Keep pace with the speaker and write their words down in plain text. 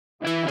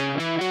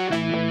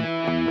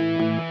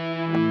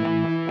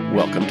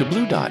Welcome to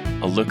Blue Dot,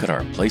 a look at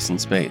our place in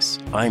space.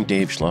 I'm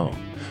Dave Schlom.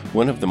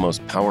 One of the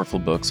most powerful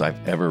books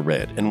I've ever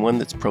read, and one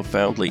that's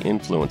profoundly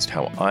influenced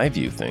how I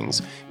view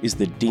things, is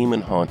The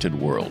Demon-Haunted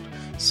World,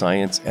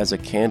 Science as a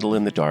Candle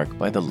in the Dark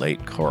by the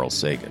late Carl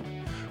Sagan.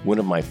 One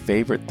of my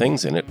favorite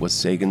things in it was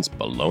Sagan's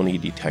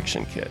baloney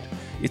detection kit.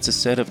 It's a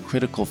set of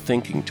critical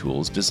thinking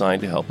tools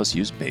designed to help us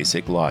use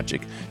basic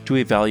logic to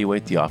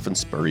evaluate the often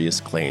spurious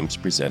claims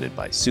presented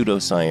by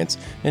pseudoscience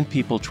and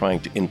people trying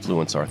to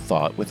influence our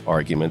thought with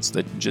arguments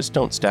that just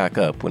don't stack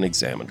up when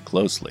examined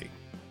closely.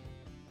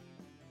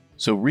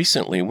 So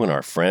recently, when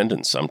our friend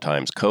and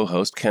sometimes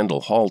co-host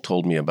Kendall Hall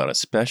told me about a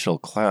special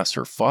class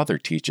her father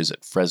teaches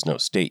at Fresno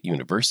State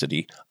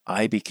University,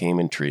 I became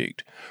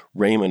intrigued.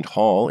 Raymond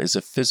Hall is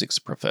a physics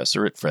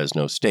professor at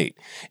Fresno State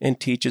and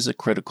teaches a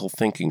critical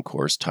thinking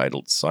course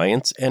titled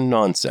Science and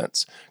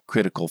Nonsense: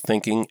 Critical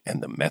Thinking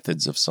and the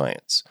Methods of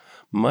Science.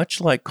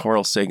 Much like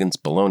Carl Sagan's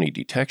baloney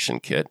detection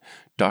kit,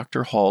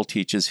 Dr. Hall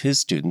teaches his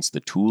students the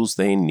tools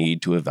they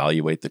need to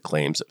evaluate the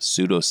claims of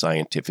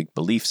pseudoscientific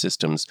belief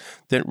systems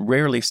that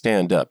rarely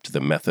stand up to the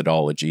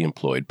methodology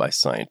employed by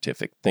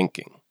scientific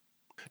thinking.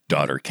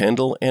 Daughter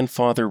Kendall and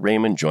father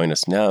Raymond join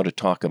us now to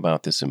talk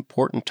about this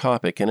important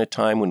topic in a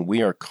time when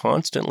we are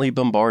constantly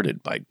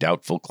bombarded by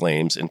doubtful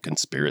claims and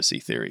conspiracy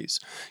theories.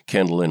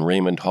 Kendall and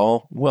Raymond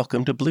Hall,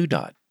 welcome to Blue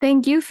Dot.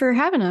 Thank you for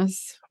having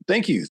us.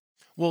 Thank you.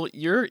 Well,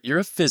 you're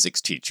a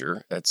physics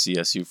teacher at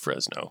CSU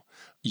Fresno.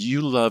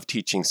 You love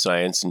teaching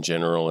science in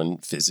general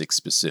and physics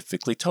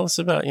specifically. Tell us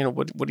about,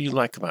 what do you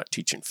like about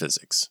teaching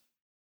physics?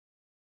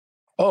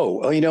 Oh,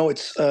 well,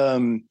 it's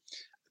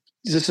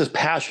this is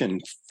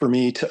passion for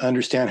me to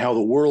understand how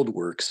the world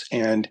works.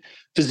 And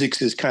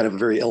physics is kind of a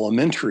very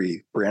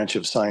elementary branch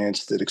of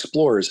science that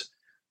explores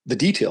the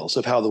details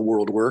of how the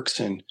world works.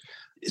 And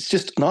it's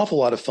just an awful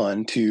lot of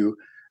fun to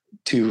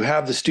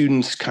have the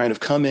students kind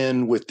of come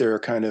in with their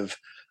kind of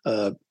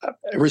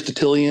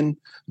Aristotelian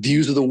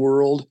views of the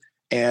world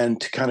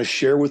and to kind of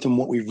share with them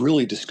what we've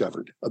really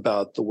discovered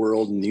about the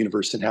world and the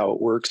universe and how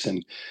it works,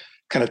 and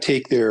kind of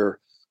take their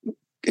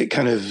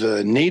kind of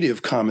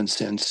native common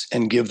sense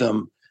and give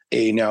them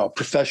a now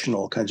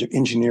professional kind of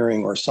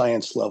engineering or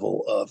science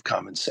level of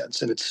common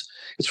sense. And it's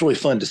really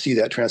fun to see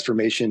that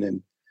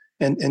transformation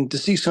and to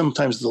see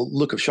sometimes the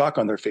look of shock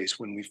on their face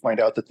when we find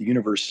out that the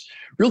universe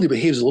really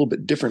behaves a little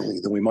bit differently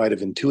than we might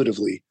have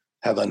intuitively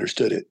have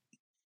understood it.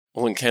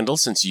 Well, and Kendall,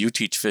 since you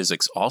teach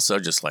physics also,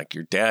 just like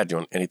your dad,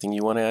 anything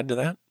you want to add to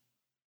that?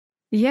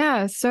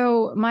 Yeah,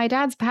 so my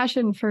dad's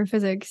passion for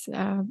physics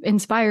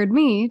inspired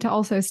me to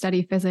also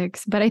study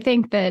physics. But I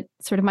think that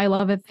sort of my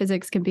love of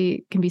physics can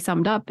be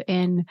summed up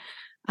in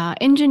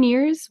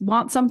engineers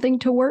want something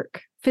to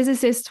work.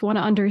 Physicists want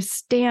to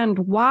understand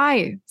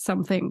why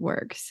something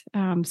works.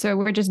 So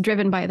we're just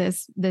driven by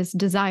this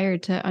desire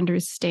to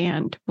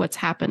understand what's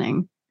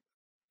happening.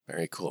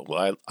 Very cool.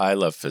 Well, I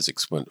love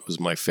physics. It was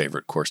my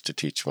favorite course to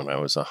teach when I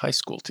was a high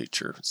school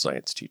teacher,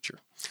 science teacher.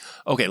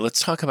 Okay, let's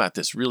talk about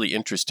this really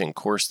interesting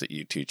course that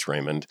you teach,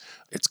 Raymond.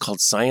 It's called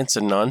Science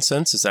and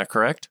Nonsense. Is that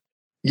correct?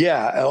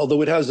 Yeah,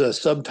 although it has a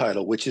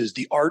subtitle, which is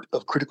The Art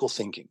of Critical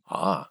Thinking.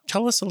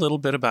 Tell us a little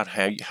bit about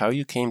how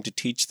you came to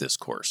teach this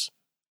course.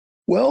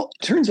 Well,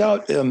 it turns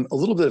out a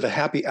little bit of a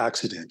happy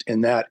accident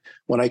in that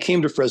when I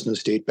came to Fresno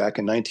State back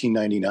in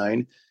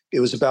 1999, it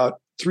was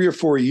about 3 or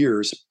 4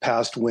 years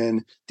past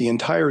when the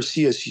entire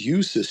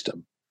CSU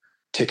system,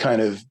 to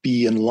kind of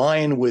be in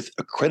line with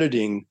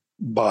accrediting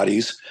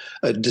bodies,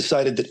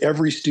 decided that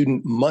every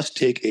student must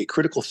take a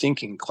critical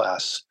thinking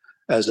class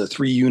as a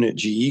 3-unit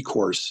GE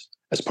course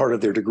as part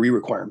of their degree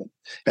requirement.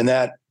 And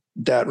that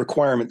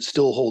requirement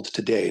still holds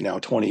today, now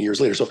 20 years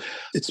later. So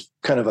it's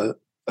kind of a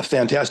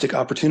fantastic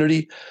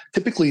opportunity.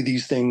 Typically,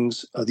 these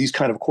things, these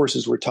kind of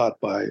courses were taught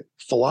by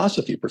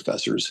philosophy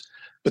professors,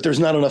 but there's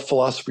not enough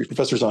philosophy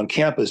professors on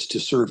campus to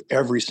serve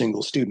every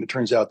single student. It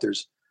turns out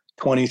there's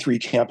 23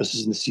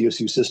 campuses in the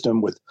CSU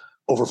system with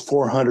over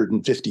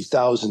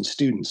 450,000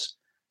 students.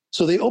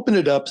 So they opened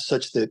it up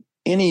such that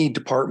any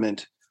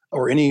department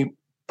or any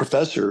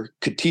professor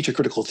could teach a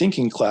critical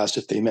thinking class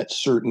if they met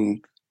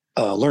certain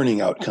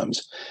learning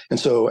outcomes. And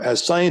so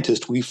as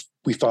scientists,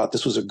 we thought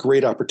this was a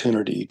great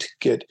opportunity to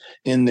get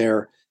in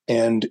there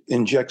and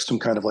inject some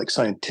kind of like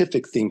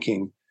scientific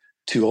thinking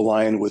to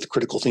align with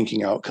critical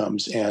thinking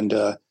outcomes. And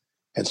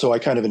so I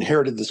kind of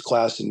inherited this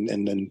class and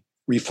then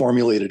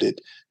reformulated it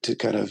to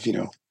kind of,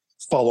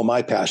 follow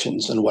my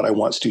passions and what I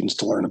want students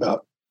to learn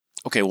about.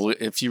 Okay, well,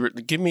 if you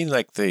give me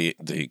like the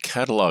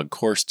catalog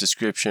course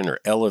description or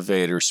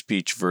elevator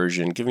speech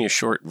version, give me a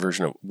short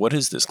version of what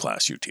is this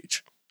class you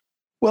teach?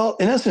 Well,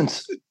 in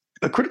essence,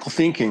 a critical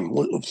thinking,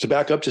 to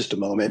back up just a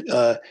moment,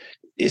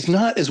 is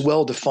not as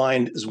well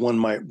defined as one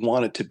might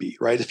want it to be,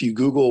 right? If you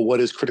Google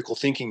what is critical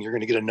thinking, you're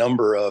going to get a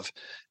number of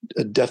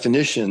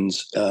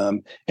definitions.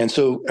 And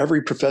so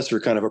every professor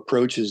kind of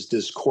approaches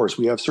this course.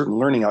 We have certain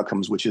learning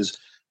outcomes, which is,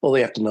 well,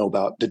 they have to know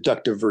about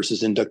deductive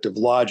versus inductive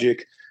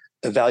logic,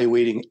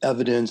 evaluating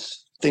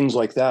evidence, things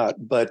like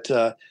that. But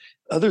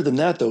Other than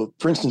that, though,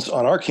 for instance,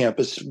 on our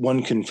campus,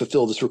 one can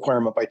fulfill this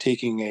requirement by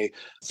taking a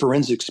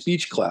forensic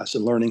speech class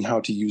and learning how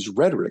to use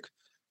rhetoric,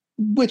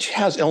 which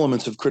has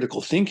elements of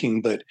critical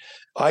thinking. But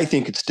I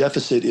think its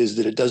deficit is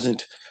that it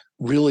doesn't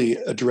really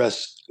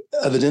address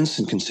evidence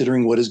and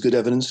considering what is good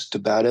evidence to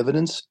bad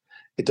evidence.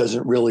 It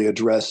doesn't really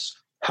address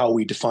how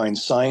we define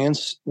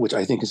science, which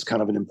I think is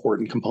kind of an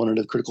important component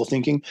of critical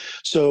thinking.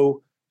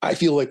 So I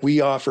feel like we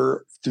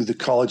offer, through the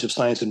College of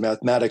Science and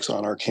Mathematics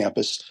on our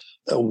campus,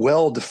 a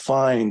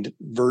well-defined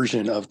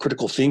version of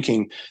critical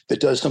thinking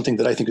that does something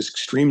that I think is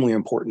extremely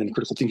important in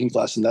critical thinking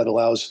class, and that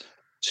allows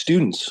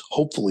students,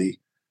 hopefully,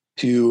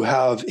 to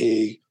have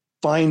a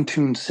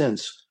fine-tuned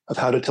sense of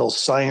how to tell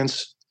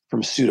science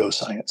from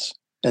pseudoscience.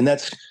 And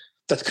that's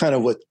kind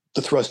of what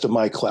the thrust of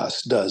my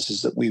class does,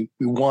 is that we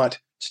want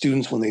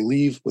students, when they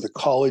leave with a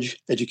college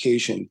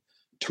education,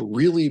 to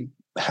really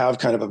have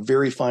kind of a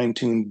very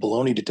fine-tuned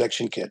baloney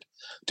detection kit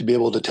to be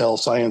able to tell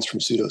science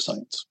from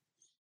pseudoscience.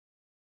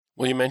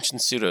 Well, you mentioned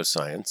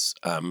pseudoscience.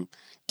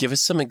 Give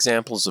us some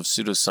examples of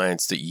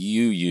pseudoscience that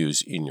you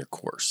use in your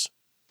course.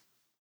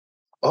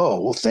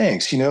 Oh, well,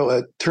 thanks.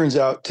 It turns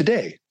out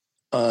today,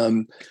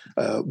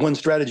 one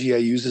strategy I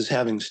use is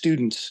having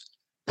students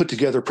put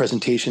together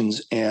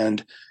presentations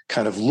and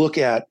kind of look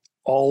at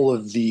all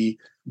of the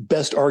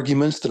best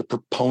arguments that a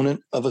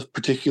proponent of a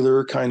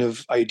particular kind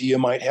of idea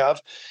might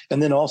have,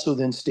 and then also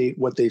then state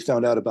what they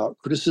found out about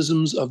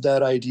criticisms of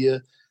that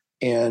idea.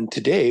 And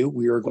today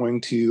we are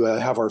going to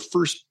have our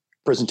first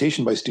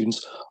presentation by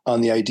students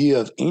on the idea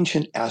of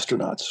ancient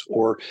astronauts,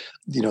 or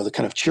the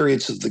kind of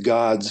chariots of the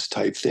gods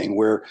type thing,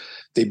 where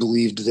they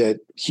believed that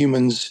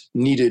humans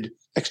needed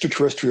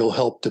extraterrestrial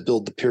help to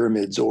build the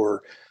pyramids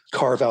or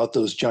carve out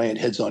those giant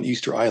heads on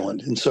Easter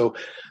Island. And so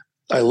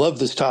I love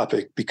this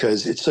topic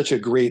because it's such a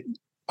great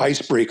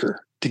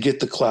icebreaker to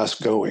get the class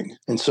going.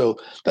 And so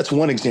that's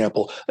one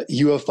example.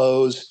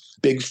 UFOs,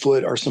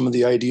 Bigfoot are some of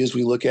the ideas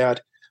we look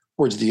at.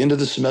 Towards the end of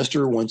the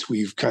semester, once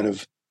we've kind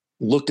of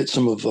looked at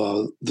some of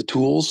the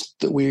tools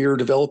that we are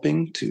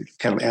developing to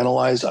kind of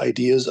analyze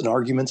ideas and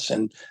arguments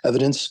and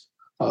evidence,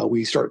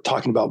 we start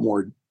talking about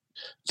more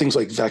things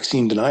like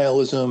vaccine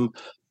denialism.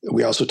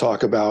 We also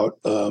talk about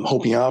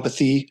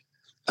homeopathy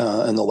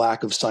and the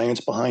lack of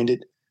science behind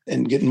it,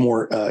 and getting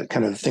more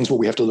kind of things where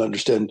we have to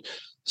understand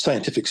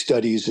scientific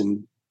studies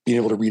and being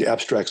able to read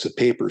abstracts of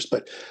papers.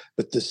 But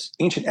this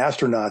ancient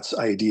astronauts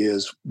idea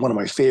is one of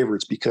my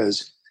favorites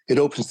because it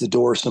opens the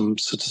door to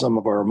some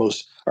of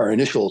our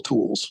initial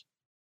tools.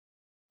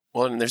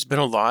 Well, and there's been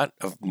a lot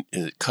of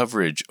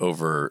coverage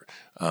over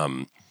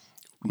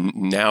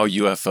now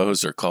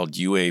UFOs are called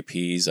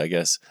UAPs, I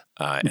guess,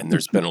 and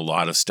there's been a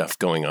lot of stuff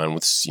going on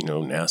with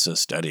NASA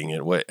studying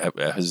it. What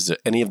has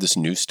any of this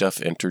new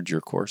stuff entered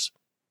your course?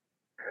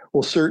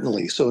 Well,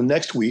 certainly. So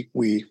next week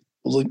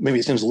maybe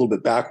it seems a little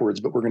bit backwards,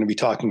 but we're going to be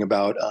talking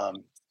about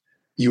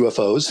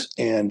UFOs,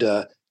 and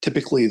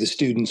typically the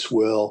students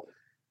will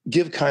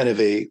give kind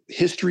of a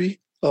history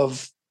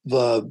of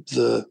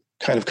the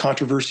kind of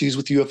controversies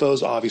with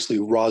UFOs. Obviously,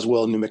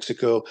 Roswell, New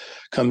Mexico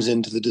comes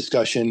into the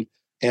discussion,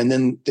 and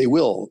then they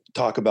will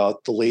talk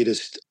about the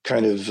latest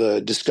kind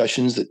of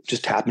discussions that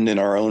just happened in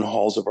our own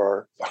halls of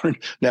our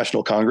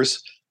National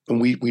Congress. And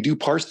we do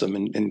parse them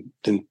and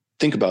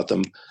think about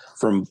them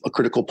from a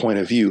critical point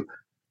of view.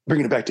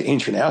 Bringing it back to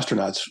ancient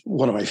astronauts,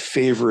 one of my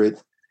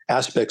favorite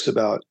aspects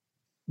about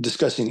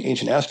discussing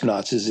ancient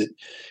astronauts is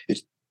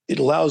it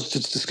allows us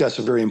to discuss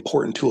a very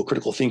important tool of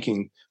critical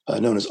thinking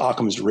known as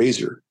Occam's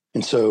razor.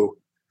 And so,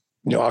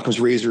 Occam's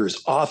razor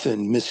is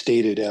often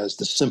misstated as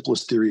the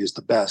simplest theory is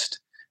the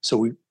best.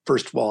 So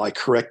first of all, I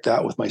correct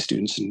that with my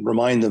students and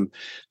remind them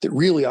that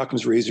really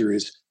Occam's razor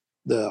is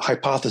the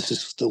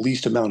hypothesis with the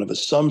least amount of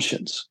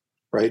assumptions,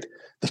 right?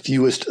 The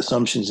fewest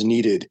assumptions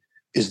needed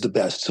is the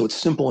best. So it's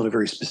simple in a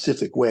very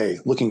specific way,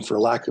 looking for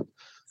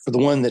the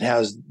one that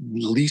has the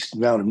least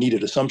amount of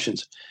needed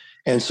assumptions.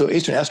 And so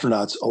ancient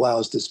astronauts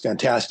allows this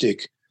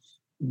fantastic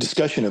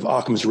discussion of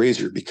Occam's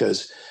razor,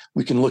 because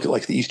we can look at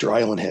like the Easter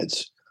Island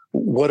heads.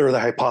 What are the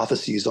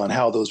hypotheses on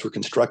how those were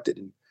constructed?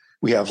 And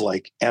we have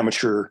like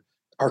amateur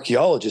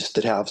archaeologists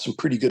that have some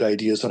pretty good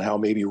ideas on how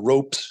maybe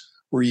ropes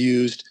were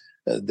used.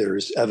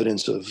 There's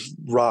evidence of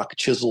rock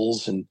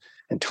chisels and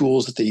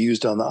tools that they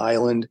used on the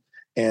island.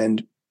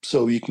 And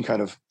so you can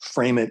kind of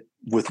frame it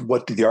with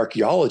what did the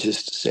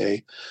archaeologists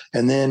say.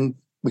 And then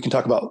we can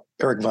talk about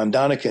Eric von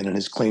Daniken and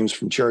his claims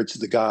from Chariots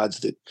of the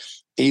Gods that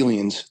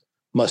aliens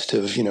must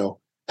have,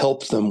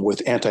 helped them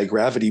with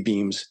anti-gravity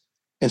beams.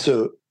 And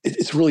so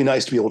it's really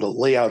nice to be able to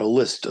lay out a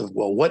list of,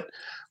 well,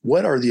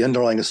 what are the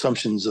underlying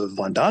assumptions of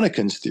von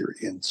Daniken's theory?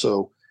 And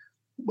so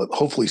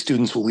hopefully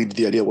students will lead to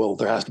the idea, well,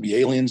 there has to be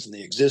aliens and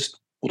they exist.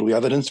 Well, do we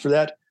have evidence for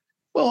that?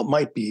 Well, it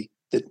might be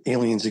that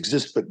aliens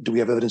exist, but do we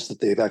have evidence that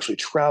they've actually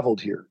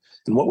traveled here?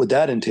 And what would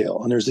that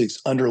entail? And there's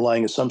these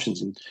underlying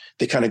assumptions, and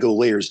they kind of go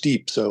layers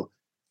deep. So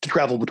to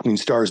travel between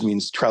stars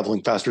means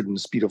traveling faster than the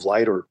speed of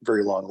light or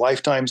very long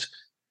lifetimes.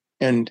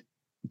 And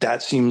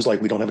that seems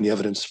like we don't have any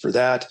evidence for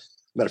that.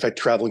 Matter of fact,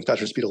 traveling faster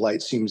than the speed of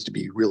light seems to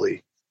be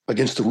really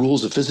against the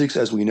rules of physics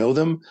as we know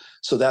them.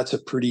 So that's a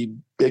pretty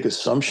big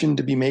assumption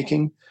to be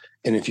making.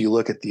 And if you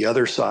look at the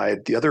other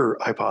side, the other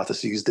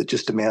hypotheses that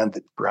just demand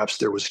that perhaps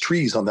there was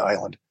trees on the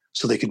island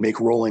so they could make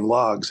rolling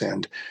logs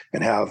and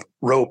have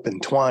rope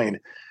and twine,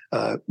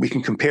 we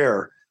can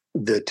compare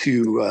the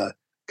two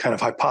kind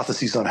of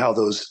hypotheses on how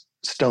those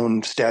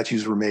stone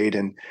statues were made.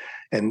 And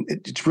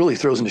it really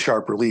throws into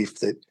sharp relief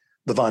that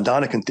the von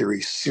Daniken theory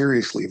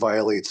seriously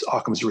violates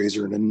Occam's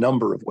razor in a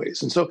number of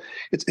ways. And so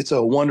it's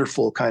a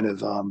wonderful kind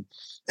of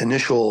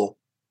initial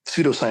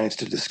pseudoscience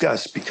to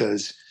discuss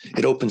because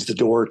it opens the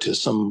door to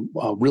some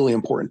really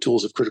important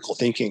tools of critical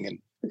thinking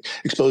and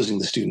exposing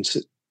the students.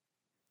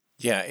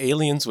 Yeah,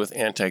 aliens with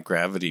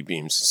anti-gravity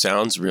beams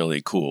sounds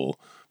really cool,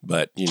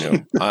 but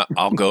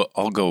I'll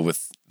go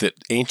with that.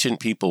 Ancient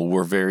people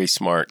were very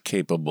smart,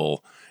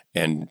 capable,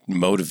 and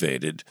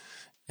motivated.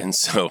 And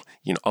so,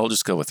 I'll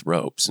just go with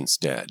ropes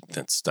instead.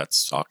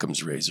 That's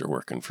Occam's razor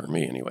working for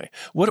me anyway.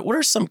 What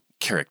are some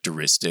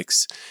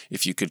characteristics,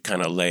 if you could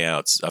kind of lay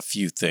out a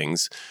few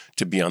things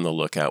to be on the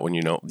lookout when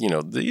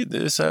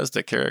this has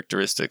the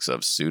characteristics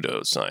of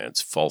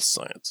pseudoscience, false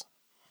science?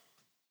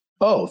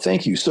 Oh,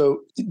 thank you.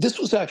 So this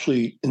was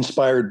actually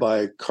inspired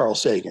by Carl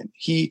Sagan.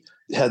 He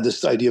had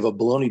this idea of a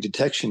baloney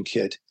detection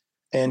kit,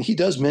 and he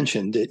does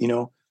mention that,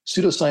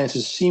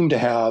 pseudosciences seem to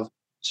have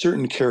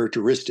certain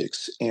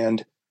characteristics.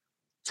 And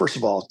first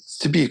of all,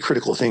 to be a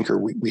critical thinker,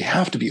 we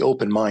have to be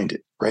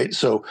open-minded, right?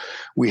 So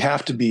we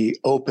have to be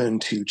open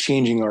to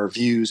changing our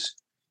views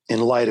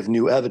in light of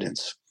new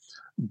evidence.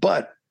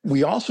 But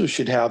we also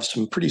should have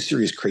some pretty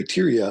serious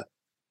criteria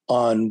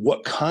on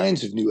what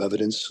kinds of new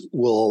evidence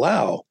will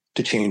allow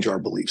to change our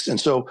beliefs. And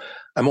so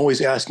I'm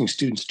always asking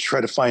students to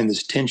try to find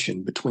this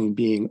tension between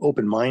being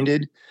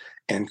open-minded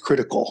and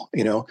critical,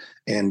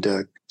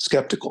 and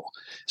skeptical.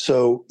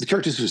 So the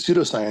characteristics of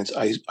pseudoscience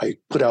I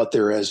put out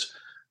there as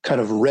kind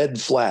of red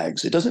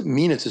flags. It doesn't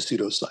mean it's a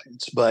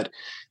pseudoscience, but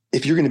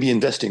if you're going to be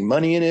investing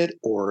money in it,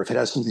 or if it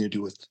has something to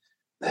do with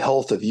the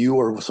health of you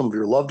or with some of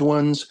your loved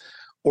ones,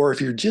 or if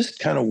you're just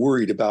kind of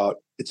worried about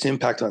its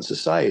impact on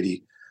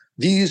society,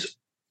 these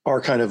are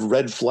kind of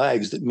red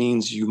flags that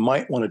means you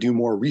might want to do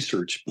more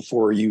research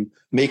before you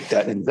make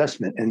that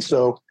investment. And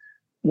so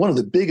one of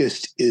the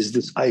biggest is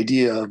this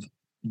idea of,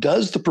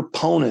 does the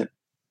proponent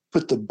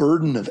put the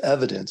burden of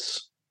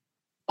evidence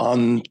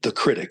on the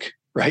critic?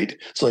 Right?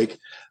 It's like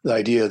the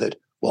idea that,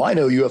 well, I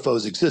know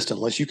UFOs exist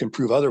unless you can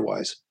prove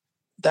otherwise.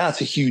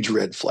 That's a huge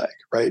red flag,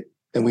 right?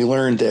 And we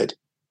learned that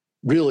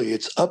really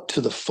it's up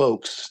to the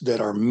folks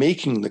that are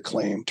making the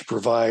claim to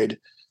provide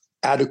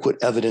adequate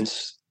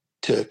evidence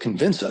to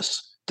convince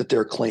us that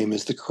their claim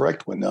is the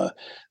correct one.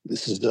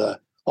 This is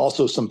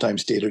also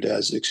sometimes stated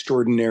as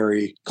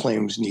extraordinary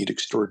claims need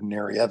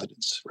extraordinary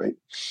evidence, right?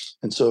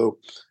 And so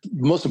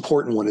the most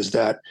important one is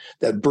that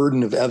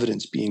burden of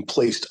evidence being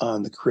placed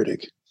on the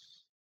critic.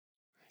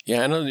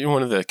 Yeah, I know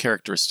one of the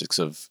characteristics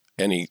of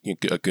a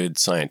good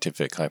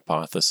scientific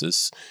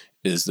hypothesis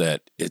is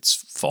that it's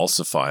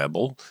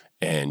falsifiable,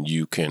 and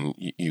you can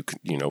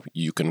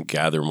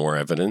gather more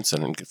evidence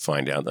and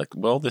find out that,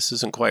 well, this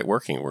isn't quite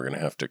working. We're going to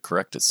have to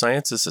correct it.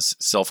 Science is a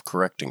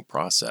self-correcting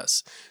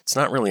process. It's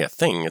not really a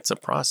thing; it's a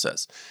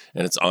process,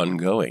 and it's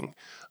ongoing.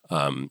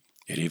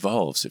 It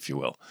evolves, if you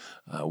will.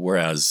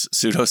 Whereas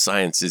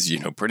pseudoscience is,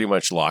 pretty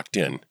much locked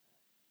in.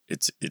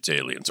 It's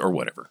aliens or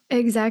whatever.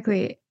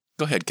 Exactly.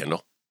 Go ahead,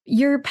 Kendall.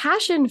 Your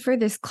passion for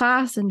this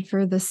class and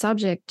for the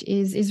subject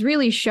is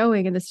really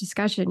showing in this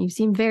discussion. You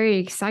seem very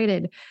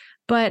excited.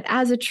 But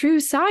as a true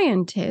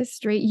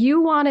scientist, right,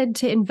 you wanted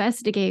to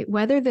investigate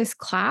whether this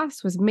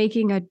class was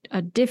making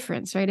a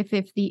difference, right?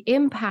 If the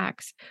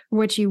impacts were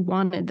what you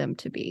wanted them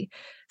to be.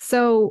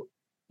 So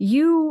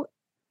you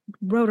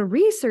wrote a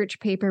research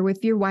paper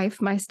with your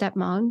wife, my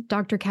stepmom,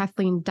 Dr.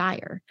 Kathleen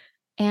Dyer.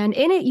 And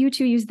in it, you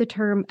two use the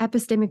term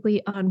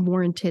epistemically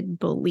unwarranted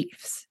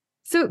beliefs.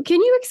 So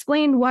can you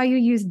explain why you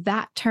use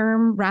that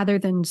term rather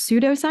than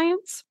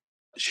pseudoscience?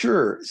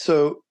 Sure.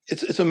 So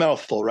it's a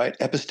mouthful, right?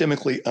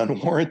 Epistemically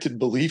unwarranted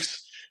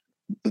beliefs.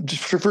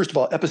 First of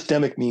all,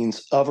 epistemic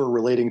means of or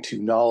relating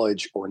to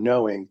knowledge or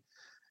knowing.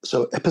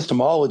 So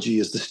epistemology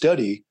is the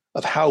study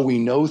of how we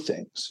know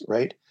things,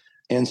 right?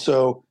 And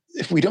so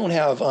if we don't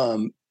have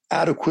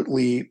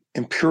adequately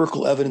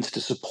empirical evidence to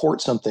support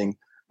something,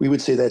 we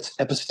would say that's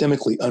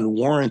epistemically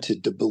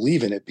unwarranted to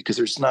believe in it because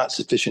there's not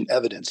sufficient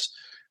evidence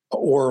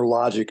or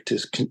logic to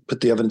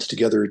put the evidence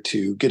together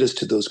to get us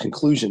to those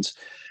conclusions.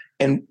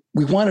 And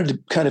we wanted to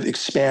kind of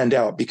expand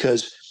out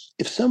because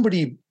if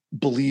somebody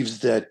believes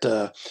that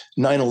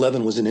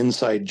 9/11 was an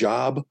inside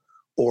job,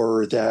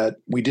 or that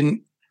we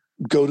didn't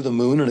go to the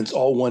moon and it's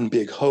all one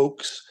big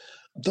hoax,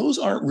 those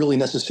aren't really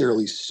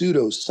necessarily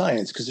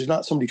pseudoscience because there's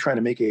not somebody trying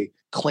to make a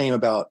claim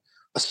about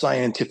a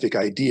scientific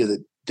idea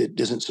that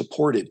isn't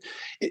supported.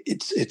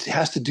 It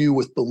has to do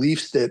with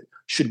beliefs that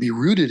should be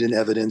rooted in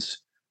evidence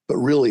but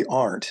really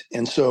aren't.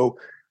 And so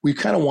we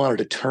kind of wanted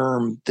a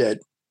term that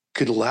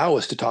could allow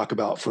us to talk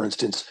about, for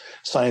instance,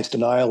 science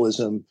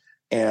denialism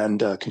and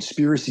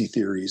conspiracy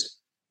theories,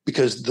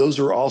 because those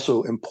are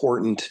also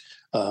important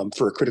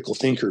for a critical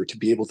thinker to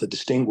be able to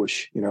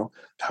distinguish,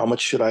 how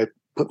much should I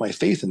put my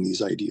faith in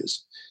these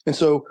ideas? And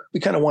so we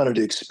kind of wanted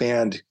to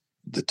expand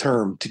the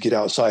term to get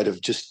outside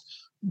of just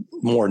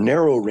more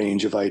narrow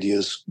range of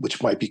ideas,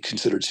 which might be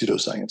considered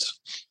pseudoscience.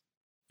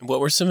 What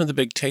were some of the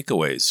big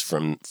takeaways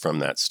from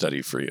that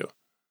study for you?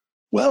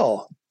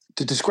 Well,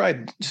 to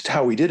describe just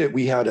how we did it,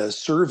 we had a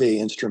survey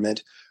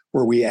instrument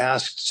where we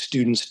asked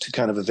students to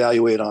kind of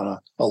evaluate on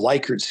a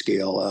Likert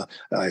scale.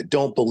 I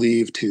don't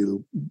believe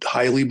to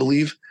highly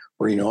believe,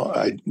 or,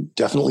 I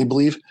definitely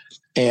believe.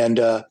 And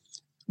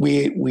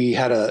we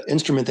had an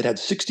instrument that had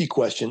 60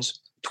 questions,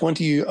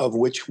 20 of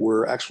which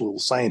were actual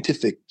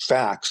scientific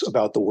facts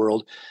about the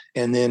world,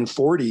 and then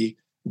 40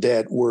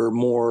 that were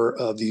more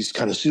of these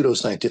kind of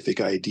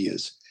pseudoscientific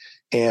ideas.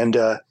 And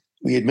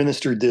we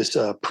administered this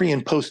pre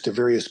and post to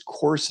various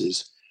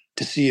courses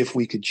to see if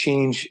we could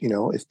change,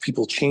 if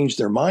people changed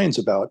their minds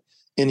about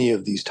any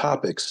of these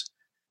topics.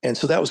 And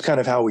so that was kind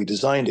of how we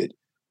designed it.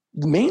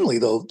 Mainly,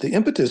 though, the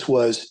impetus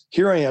was,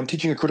 here I am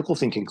teaching a critical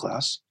thinking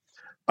class.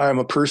 I'm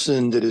a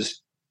person that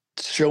is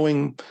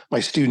showing my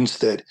students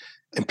that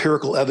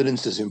empirical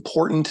evidence is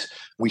important.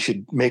 We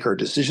should make our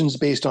decisions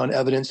based on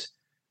evidence.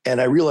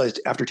 And I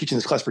realized after teaching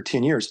this class for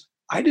 10 years,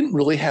 I didn't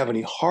really have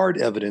any hard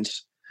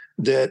evidence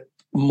that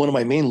one of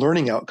my main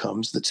learning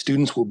outcomes, that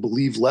students will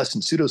believe less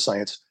in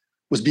pseudoscience,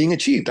 was being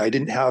achieved. I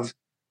didn't have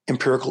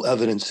empirical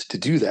evidence to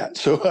do that.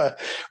 So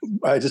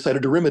I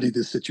decided to remedy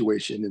this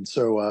situation. And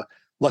so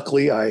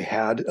luckily I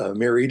had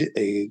married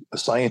a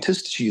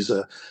scientist.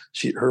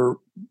 Her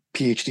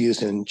PhD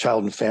is in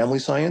child and family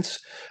science.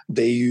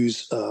 They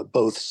use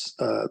both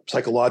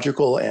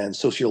psychological and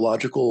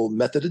sociological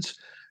methods,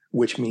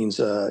 which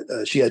means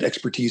she had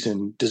expertise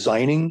in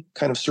designing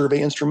kind of survey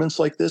instruments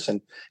like this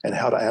and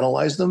how to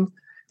analyze them.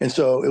 And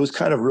so it was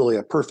kind of really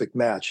a perfect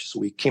match. So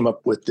we came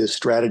up with this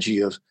strategy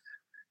of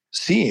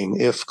seeing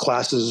if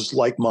classes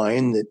like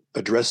mine that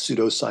address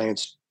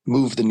pseudoscience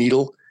move the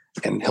needle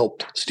and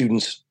help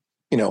students,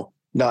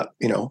 not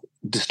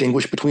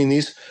distinguish between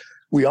these.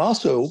 We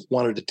also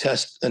wanted to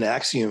test an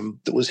axiom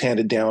that was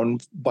handed down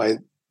by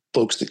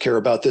folks that care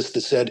about this,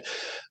 that said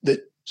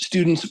that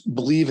students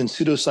believe in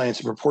pseudoscience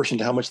in proportion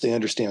to how much they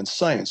understand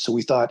science. So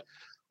we thought,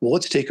 well,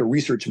 let's take a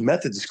research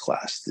methods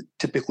class that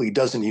typically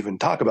doesn't even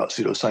talk about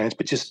pseudoscience,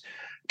 but just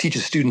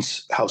teaches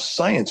students how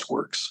science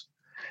works,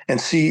 and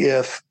see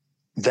if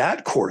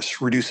that course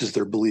reduces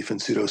their belief in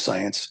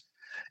pseudoscience.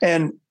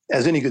 And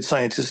as any good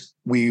scientist,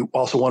 we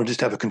also want to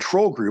just have a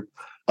control group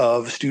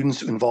of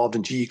students involved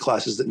in GE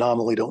classes that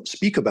nominally don't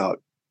speak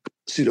about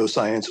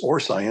pseudoscience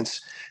or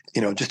science,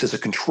 just as a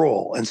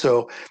control. And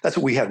so that's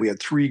what we had. We had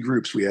 3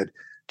 groups. We had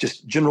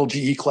just general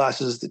GE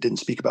classes that didn't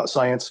speak about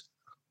science,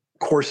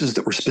 courses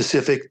that were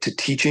specific to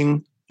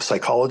teaching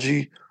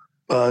psychology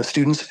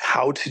students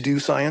how to do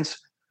science,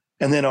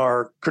 and then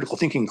our critical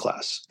thinking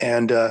class.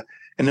 And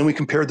then we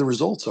compared the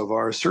results of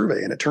our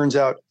survey. And it turns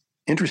out,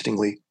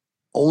 interestingly,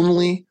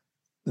 only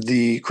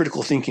the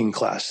critical thinking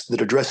class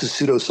that addresses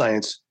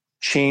pseudoscience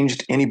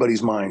changed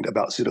anybody's mind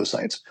about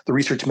pseudoscience. The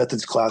research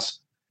methods class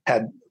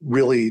had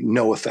really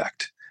no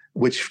effect,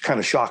 which kind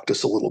of shocked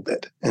us a little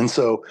bit. And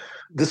so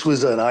this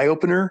was an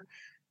eye-opener,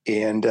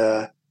 and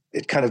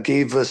it kind of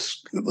gave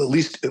us, at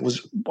least it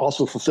was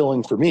also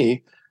fulfilling for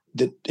me,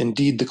 that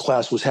indeed the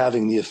class was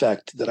having the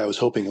effect that I was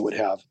hoping it would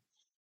have.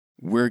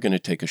 We're going to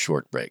take a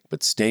short break,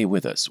 but stay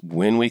with us.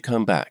 When we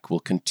come back,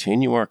 we'll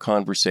continue our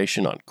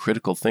conversation on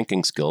critical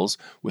thinking skills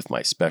with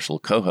my special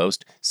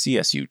co-host,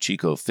 CSU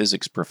Chico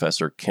physics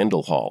professor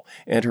Kendall Hall,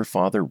 and her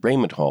father,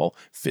 Raymond Hall,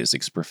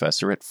 physics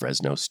professor at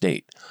Fresno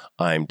State.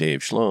 I'm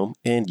Dave Schlom,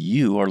 and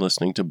you are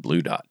listening to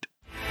Blue Dot.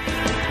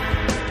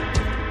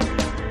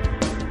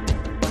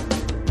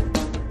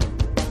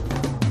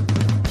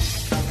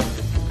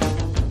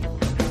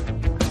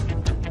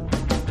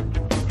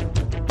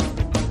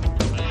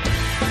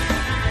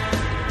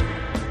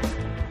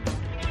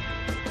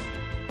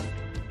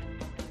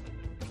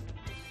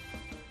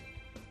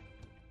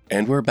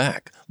 And we're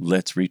back.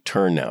 Let's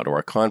return now to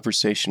our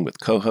conversation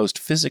with co-host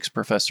physics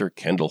professor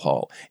Kendall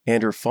Hall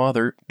and her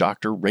father,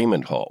 Dr.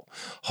 Raymond Hall.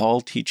 Hall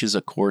teaches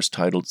a course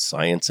titled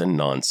Science and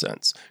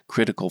Nonsense,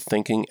 Critical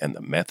Thinking and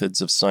the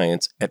Methods of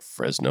Science at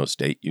Fresno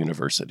State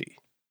University.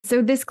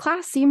 So this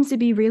class seems to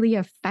be really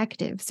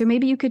effective. So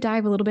maybe you could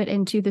dive a little bit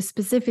into the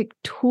specific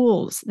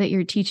tools that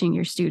you're teaching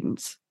your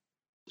students.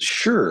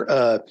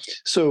 Sure.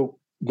 So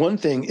one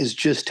thing is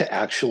just to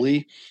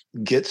actually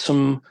get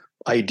some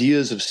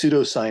ideas of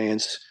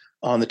pseudoscience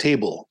on the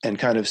table and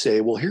kind of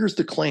say, well, here's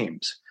the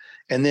claims.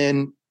 And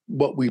then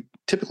what we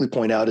typically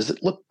point out is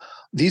that, look,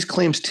 these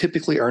claims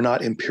typically are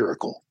not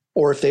empirical.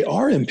 Or if they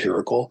are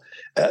empirical,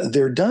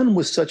 they're done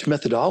with such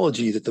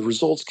methodology that the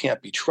results can't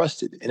be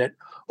trusted. And it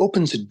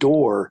opens a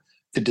door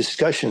to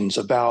discussions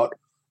about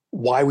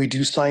why we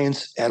do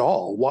science at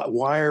all.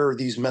 Why are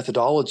these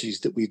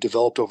methodologies that we've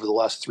developed over the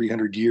last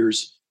 300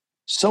 years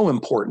so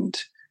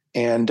important?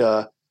 And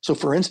so,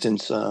 for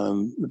instance,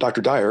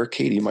 Dr. Dyer,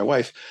 Katie, my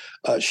wife,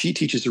 she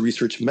teaches a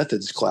research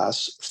methods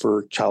class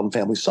for child and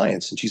family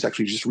science. And she's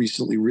actually just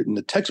recently written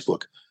a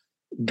textbook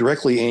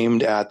directly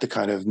aimed at the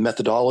kind of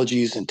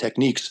methodologies and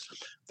techniques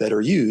that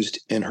are used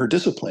in her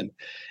discipline.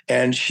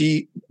 And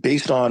she,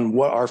 based on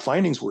what our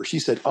findings were, she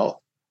said, oh,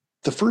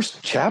 the first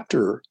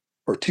chapter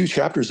or two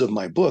chapters of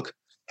my book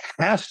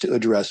has to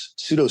address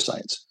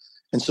pseudoscience.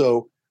 And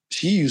so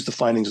she used the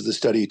findings of the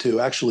study to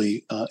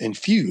actually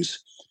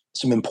infuse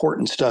some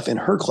important stuff in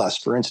her class.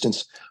 For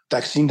instance,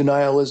 vaccine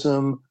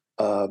denialism,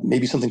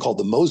 maybe something called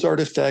the Mozart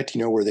effect,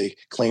 where they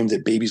claim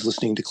that babies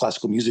listening to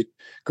classical music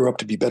grow up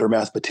to be better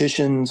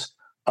mathematicians.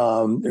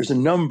 There's a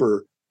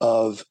number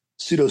of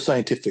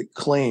pseudoscientific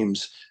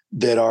claims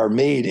that are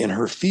made in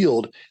her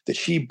field that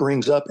she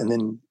brings up and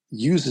then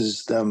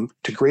uses them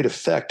to great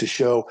effect to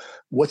show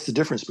what's the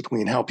difference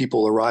between how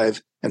people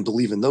arrive and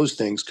believe in those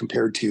things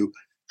compared to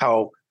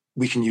how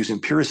we can use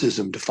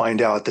empiricism to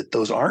find out that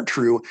those aren't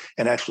true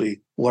and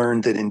actually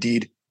learn that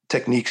indeed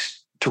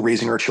techniques to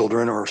raising our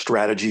children or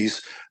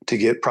strategies to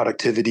get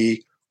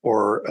productivity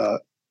or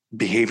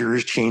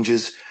behaviors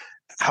changes,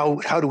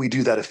 how do we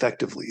do that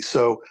effectively?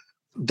 So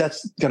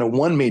that's kind of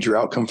one major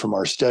outcome from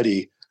our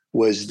study,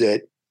 was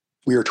that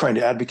we are trying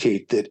to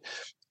advocate that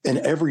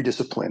in every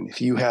discipline,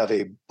 if you have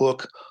a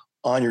book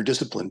on your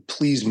discipline,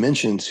 please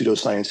mention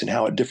pseudoscience and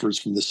how it differs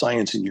from the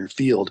science in your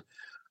field,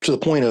 to the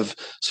point of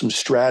some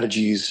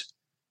strategies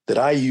that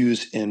I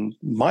use in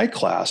my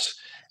class.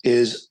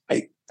 Is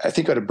I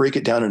think I ought to break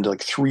it down into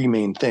like three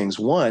main things.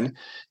 One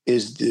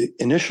is the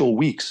initial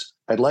weeks.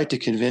 I'd like to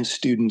convince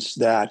students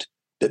that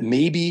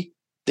maybe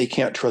they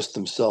can't trust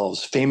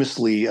themselves.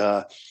 Famously,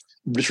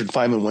 Richard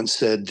Feynman once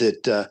said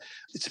that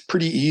it's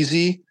pretty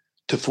easy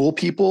to fool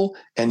people,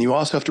 and you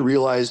also have to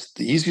realize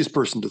the easiest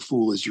person to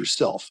fool is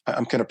yourself.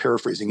 I'm kind of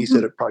paraphrasing. He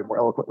said it probably more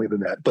eloquently than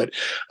that. But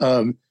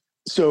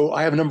so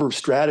I have a number of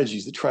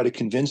strategies that try to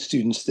convince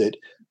students that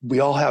we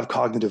all have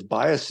cognitive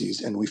biases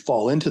and we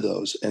fall into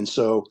those. And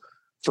so,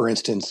 for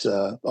instance,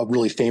 a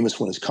really famous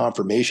one is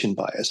confirmation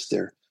bias.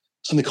 There's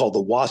something called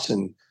the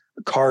Watson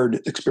card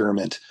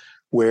experiment,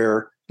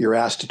 where you're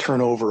asked to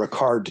turn over a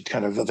card to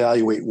kind of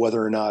evaluate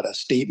whether or not a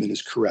statement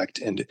is correct.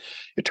 And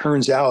it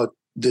turns out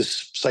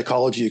this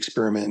psychology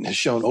experiment has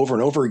shown over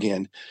and over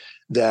again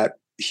that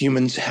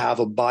humans have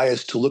a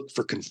bias to look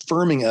for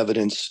confirming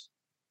evidence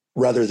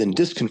rather than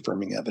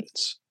disconfirming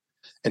evidence.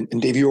 And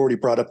Dave, you already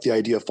brought up the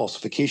idea of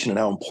falsification and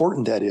how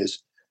important that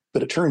is.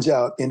 But it turns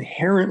out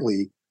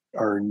inherently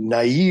our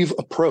naive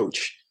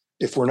approach,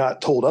 if we're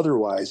not told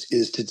otherwise,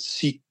 is to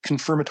seek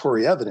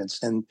confirmatory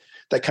evidence. And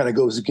that kind of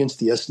goes against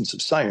the essence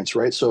of science,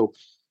 right? So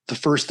the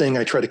first thing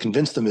I try to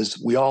convince them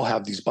is we all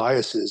have these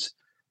biases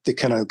that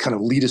kind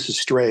of lead us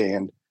astray.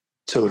 And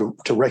so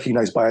to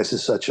recognize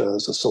biases such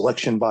as a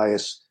selection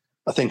bias,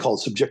 a thing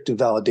called subjective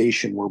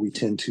validation, where we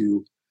tend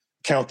to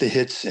count the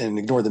hits and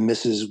ignore the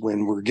misses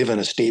when we're given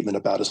a statement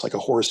about us, like a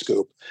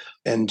horoscope,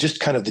 and just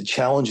kind of the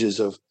challenges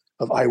of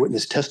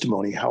eyewitness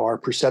testimony, how our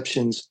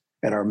perceptions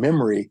and our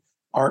memory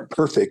aren't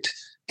perfect,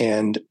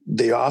 and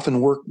they often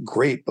work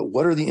great, but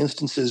what are the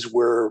instances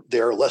where they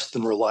are less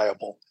than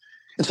reliable?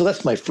 And so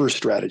that's my first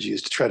strategy,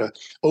 is to try to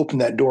open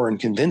that door and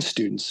convince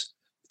students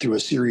through a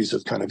series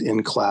of kind of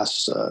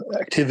in-class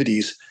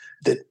activities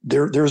that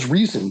there's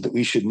reason that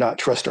we should not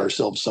trust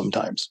ourselves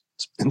sometimes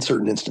in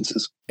certain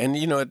instances. And,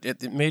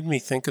 it made me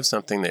think of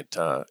something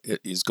that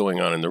is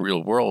going on in the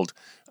real world,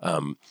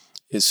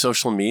 is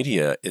social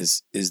media,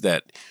 is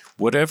that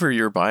whatever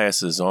your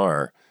biases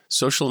are,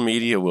 social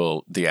media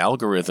the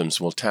algorithms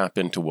will tap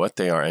into what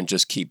they are and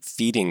just keep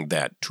feeding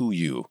that to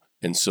you.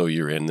 And so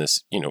you're in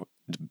this,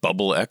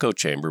 bubble echo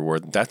chamber where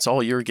that's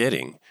all you're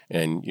getting.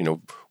 And,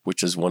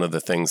 which is one of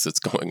the things that's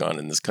going on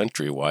in this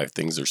country, why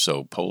things are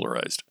so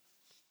polarized.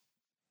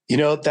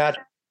 That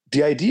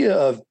the idea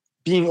of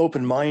being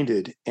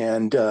open-minded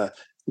and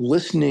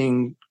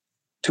listening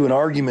to an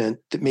argument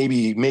that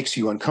maybe makes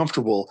you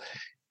uncomfortable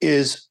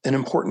is an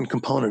important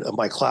component of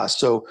my class.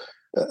 So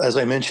as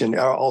I mentioned,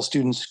 all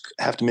students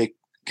have to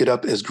get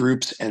up as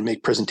groups and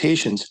make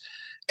presentations,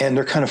 and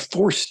they're kind of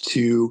forced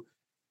to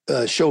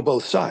show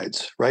both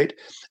sides, right?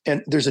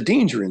 And there's a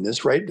danger in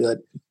this, right?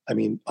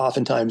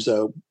 Oftentimes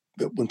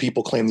when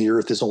people claim the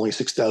Earth is only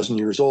 6,000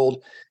 years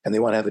old and they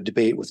want to have a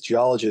debate with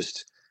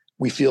geologists,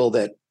 we feel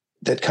that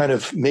kind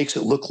of makes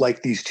it look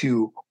like these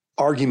two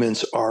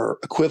arguments are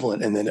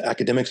equivalent, and then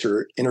academics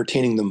are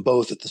entertaining them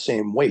both at the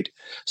same weight.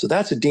 So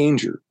that's a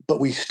danger. But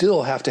we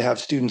still have to have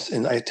students,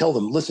 and I tell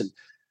them, listen,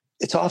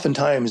 it's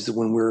oftentimes that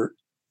when we're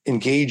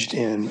engaged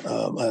in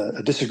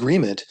a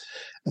disagreement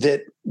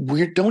that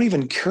we don't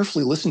even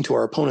carefully listen to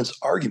our opponent's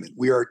argument.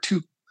 We are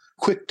too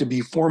quick to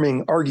be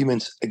forming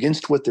arguments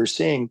against what they're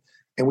saying,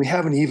 and we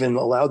haven't even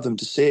allowed them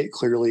to say it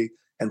clearly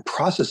and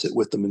process it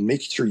with them and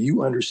make sure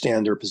you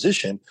understand their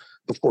position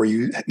before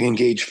you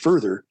engage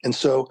further. And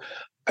so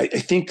I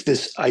think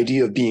this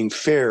idea of being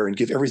fair and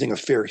give everything a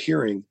fair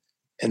hearing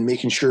and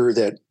making sure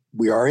that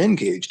we are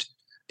engaged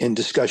in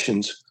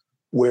discussions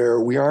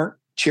where we aren't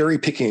cherry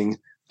picking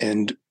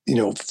and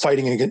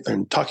fighting against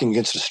and talking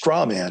against a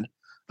straw man,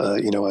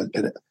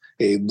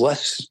 a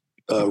less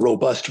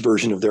robust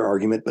version of their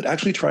argument, but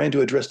actually trying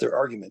to address their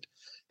argument.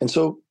 And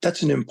so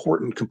that's an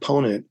important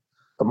component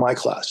of my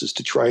class, is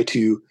to try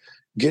to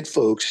get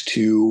folks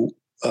to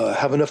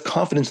have enough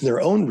confidence in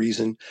their own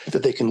reason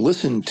that they can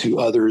listen to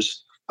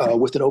others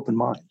with an open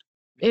mind.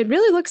 It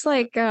really looks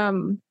like,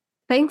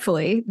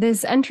 thankfully,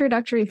 this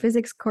introductory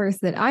physics course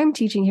that I'm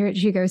teaching here at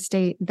Chico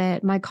State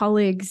that my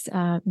colleagues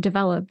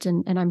developed,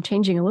 and I'm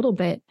changing a little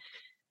bit,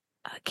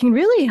 can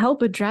really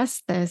help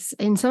address this.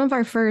 In some of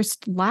our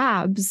first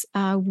labs,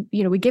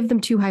 we give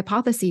them two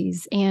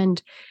hypotheses,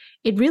 and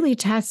it really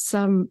tests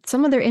some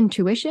of their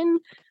intuition.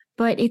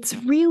 But it's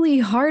really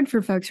hard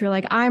for folks who are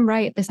like, I'm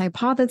right, this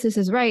hypothesis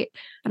is right.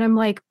 And I'm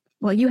like,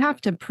 well, you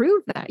have to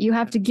prove that. You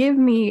have to give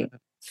me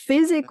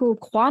physical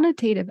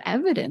quantitative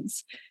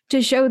evidence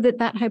to show that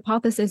that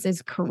hypothesis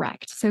is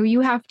correct. So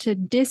you have to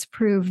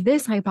disprove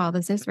this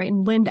hypothesis, right,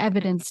 and lend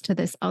evidence to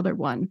this other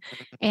one.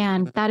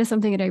 And that is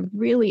something that I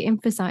really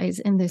emphasize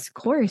in this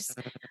course.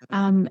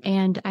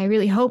 And I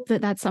really hope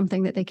that that's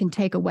something that they can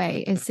take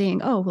away, is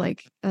seeing, oh,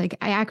 like I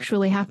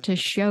actually have to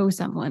show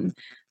someone.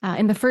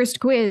 In the first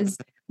quiz,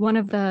 one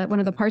of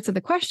the parts of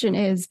the question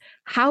is,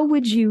 how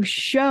would you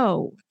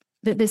show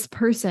that this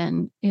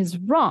person is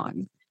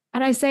wrong?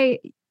 And I say,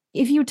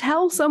 if you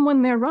tell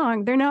someone they're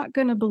wrong, they're not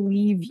going to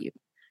believe you,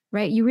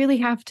 right? You really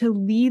have to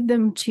lead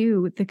them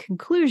to the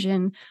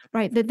conclusion,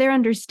 right, that their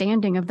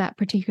understanding of that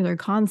particular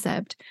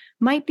concept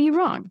might be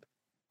wrong.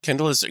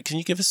 Kendall, can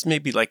you give us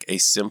maybe like a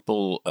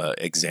simple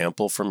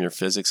example from your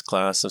physics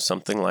class of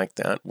something like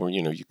that, where,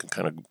 you can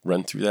kind of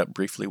run through that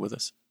briefly with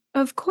us?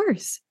 Of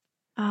course.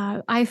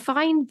 I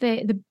find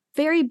that the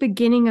very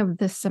beginning of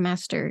this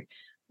semester,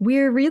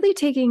 we're really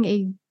taking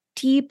a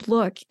deep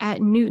look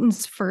at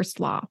Newton's first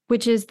law,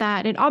 which is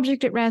that an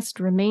object at rest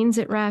remains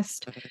at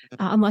rest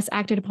unless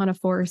acted upon a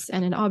force,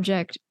 and an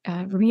object,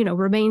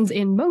 remains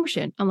in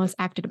motion unless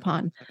acted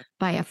upon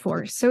by a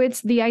force. So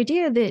it's the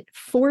idea that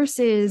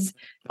forces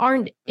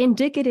aren't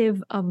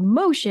indicative of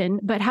motion,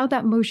 but how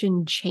that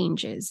motion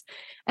changes.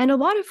 And a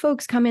lot of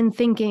folks come in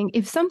thinking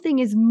if something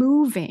is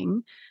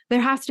moving, there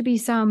has to be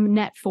some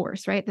net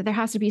force, right? That there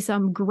has to be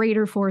some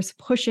greater force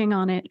pushing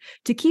on it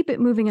to keep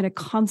it moving at a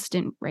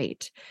constant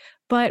rate.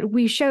 But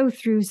we show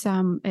through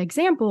some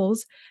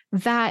examples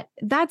that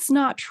that's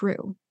not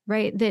true,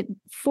 right? That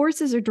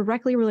forces are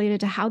directly related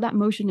to how that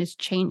motion is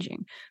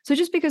changing. So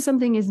just because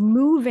something is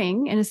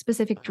moving in a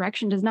specific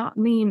direction does not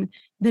mean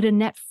that a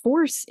net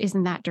force is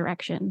in that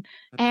direction.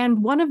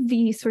 And one of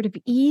the sort of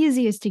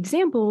easiest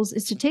examples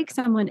is to take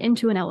someone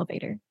into an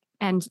elevator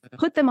and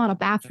put them on a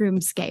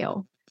bathroom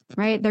scale,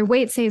 right? Their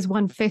weight, say, is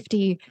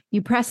 150.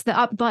 You press the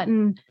up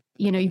button,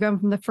 you go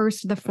from the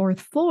first to the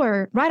fourth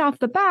floor. Right off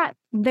the bat,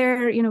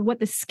 what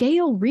the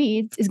scale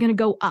reads is going to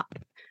go up,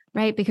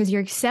 right? Because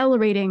you're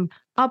accelerating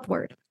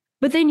upward.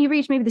 But then you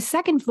reach maybe the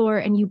second floor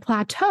and you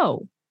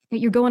plateau.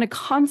 You're going a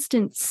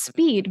constant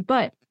speed,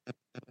 but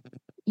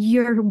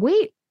your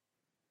weight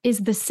is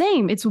the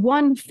same. It's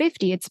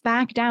 150. It's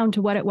back down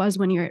to what it was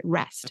when you're at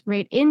rest,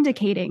 right?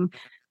 Indicating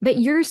that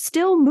you're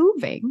still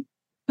moving,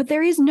 but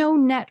there is no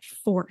net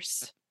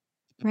force.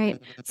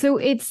 Right. So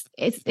it's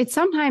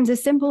sometimes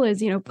as simple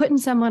as, putting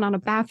someone on a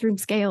bathroom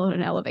scale in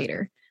an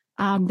elevator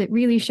that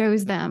really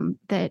shows them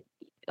that,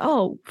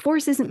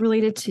 force isn't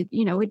related to,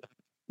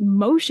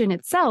 motion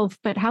itself,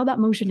 but how that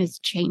motion is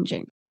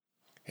changing.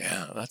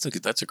 Yeah, that's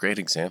a great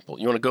example.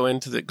 You want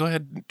to go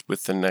ahead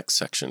with the next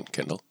section,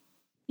 Kendall.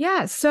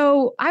 Yeah.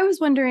 So I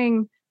was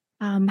wondering,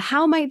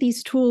 how might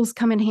these tools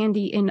come in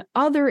handy in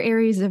other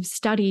areas of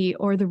study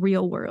or the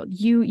real world?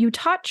 You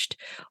touched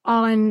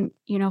on,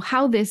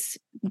 how this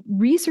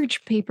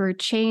research paper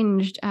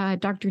changed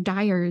Dr.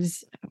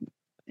 Dyer's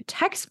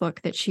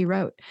textbook that she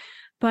wrote.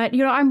 But,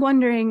 I'm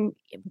wondering,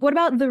 what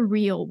about the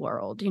real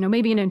world?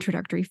 Maybe an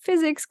introductory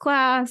physics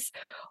class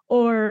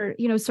or,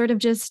 sort of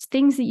just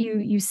things that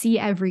you see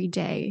every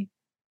day.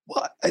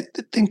 Well, I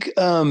think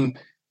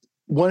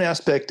one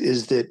aspect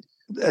is that,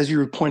 as you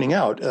were pointing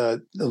out,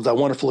 that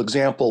wonderful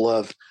example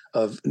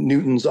of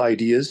Newton's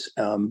ideas,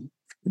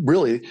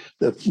 really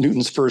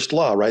Newton's first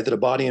law, right? That a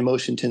body in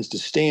motion tends to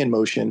stay in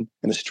motion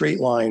in a straight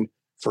line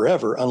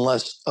forever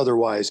unless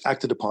otherwise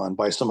acted upon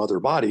by some other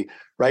body,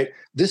 right?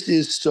 This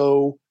is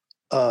so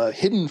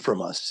hidden from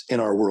us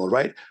in our world,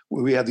 right?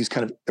 We have these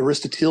kind of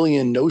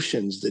Aristotelian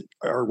notions that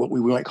are what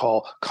we might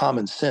call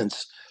common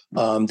sense.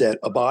 That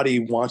a body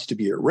wants to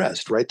be at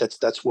rest, right?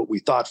 That's what we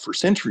thought for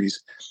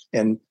centuries.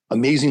 And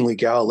amazingly,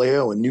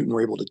 Galileo and Newton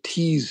were able to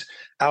tease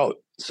out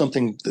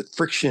something that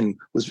friction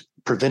was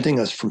preventing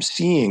us from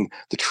seeing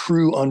the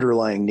true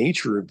underlying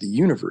nature of the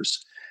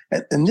universe.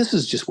 And this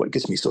is just what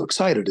gets me so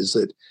excited, is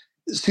that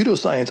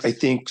pseudoscience, I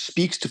think,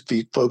 speaks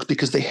to folks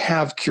because they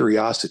have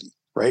curiosity,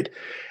 right?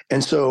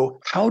 And so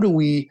how do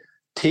we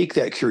take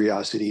that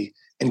curiosity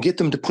and get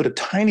them to put a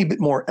tiny bit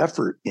more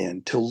effort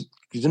in to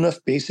get enough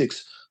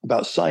basics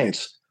about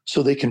science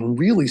so they can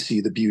really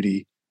see the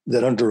beauty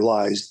that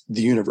underlies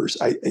the universe?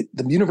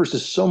 The universe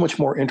is so much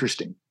more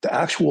interesting. The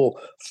actual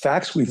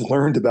facts we've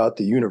learned about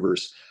the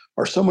universe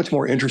are so much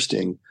more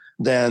interesting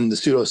than the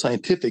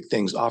pseudoscientific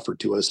things offered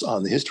to us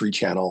on the History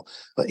Channel,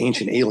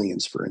 Ancient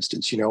Aliens, for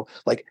instance.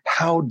 Like,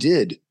 how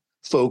did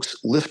folks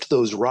lift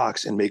those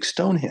rocks and make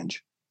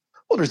Stonehenge?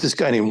 Well, there's this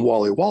guy named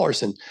Wally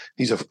Wallerson.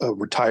 He's a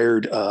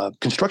retired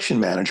construction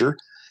manager.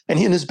 And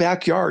in his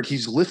backyard,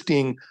 he's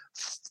lifting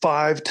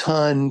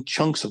 5-ton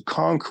chunks of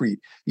concrete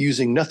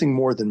using nothing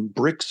more than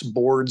bricks,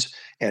 boards,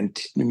 and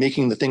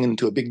making the thing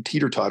into a big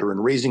teeter-totter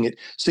and raising it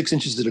 6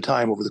 inches at a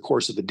time over the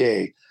course of a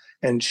day,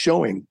 and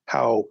showing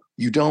how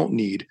you don't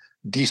need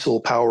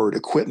diesel-powered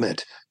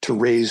equipment to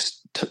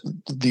raise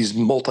these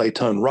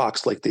multi-ton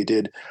rocks like they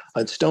did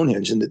on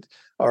Stonehenge, and that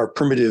our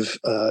primitive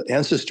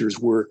ancestors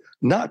were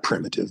not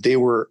primitive. They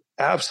were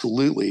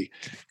absolutely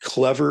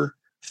clever,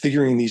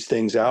 figuring these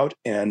things out,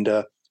 and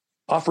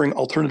offering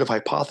alternative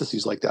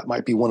hypotheses like that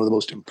might be one of the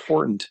most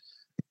important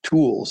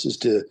tools, is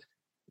to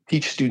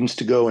teach students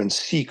to go and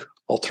seek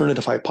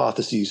alternative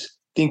hypotheses,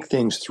 think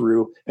things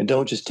through, and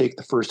don't just take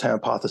the first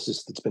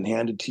hypothesis that's been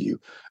handed to you,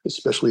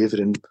 especially if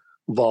it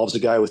involves a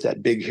guy with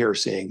that big hair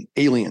saying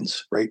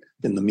aliens, right,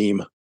 in the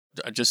meme.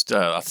 Just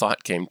a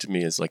thought came to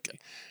me, is like,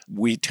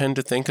 we tend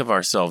to think of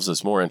ourselves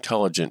as more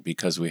intelligent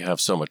because we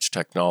have so much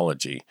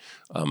technology.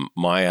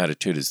 My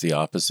attitude is the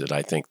opposite.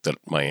 I think that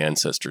my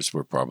ancestors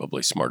were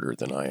probably smarter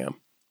than I am.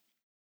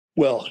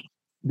 Well,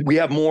 we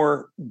have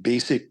more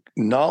basic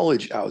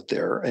knowledge out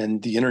there,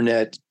 and the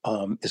internet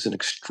is an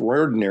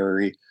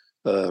extraordinary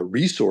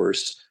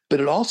resource, but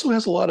it also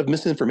has a lot of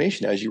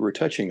misinformation, as you were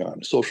touching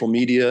on. Social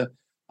media,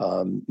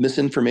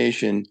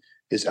 misinformation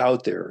is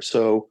out there.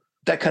 So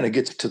that kind of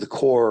gets to the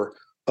core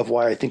of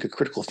why I think a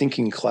critical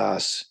thinking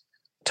class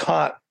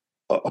taught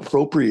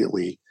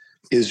appropriately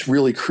is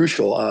really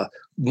crucial.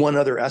 One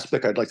other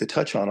aspect I'd like to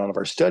touch on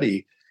our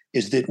study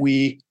is that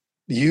we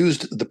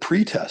used the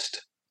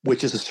pretest,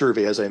 which is a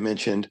survey, as I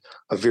mentioned,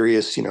 of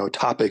various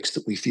topics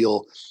that we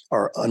feel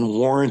are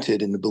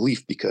unwarranted in the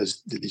belief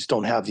because they just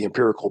don't have the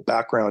empirical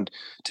background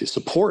to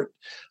support.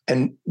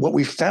 And what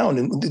we found,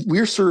 and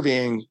we're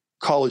surveying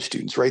college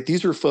students, right?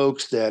 These are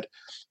folks that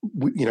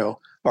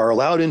are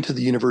allowed into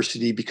the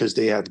university because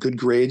they have good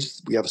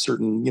grades. We have a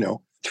certain,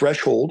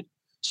 threshold.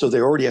 So they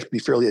already have to be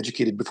fairly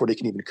educated before they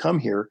can even come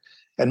here.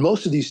 And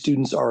most of these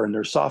students are in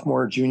their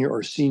sophomore, junior,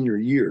 or senior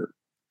year.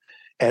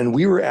 And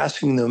we were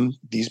asking them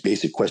these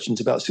basic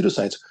questions about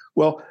pseudoscience.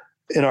 Well,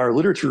 in our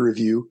literature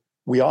review,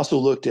 we also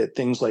looked at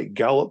things like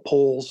Gallup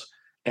polls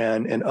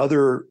and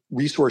other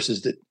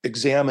resources that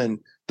examine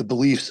the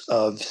beliefs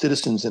of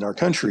citizens in our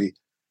country.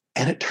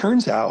 And it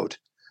turns out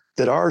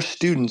that our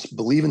students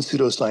believe in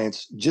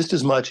pseudoscience just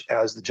as much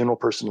as the general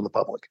person in the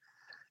public.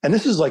 And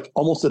this is like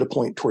almost at a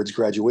point towards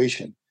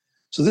graduation.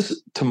 So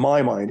this, to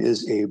my mind,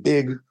 is a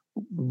big,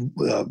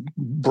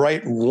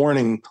 bright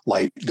warning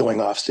light going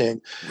off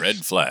saying, red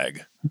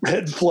flag.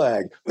 Red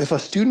flag. If a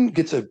student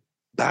gets a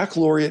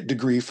baccalaureate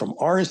degree from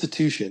our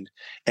institution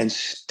and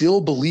still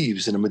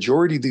believes in a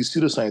majority of these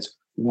pseudoscience,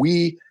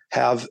 we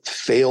have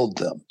failed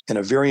them in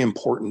a very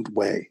important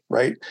way,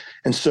 right?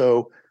 And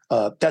so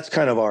that's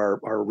kind of our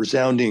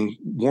resounding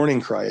warning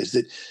cry, is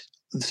that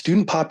the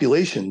student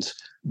populations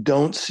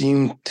don't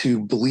seem to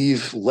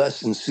believe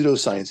less in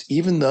pseudoscience,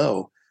 even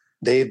though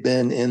they've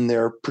been in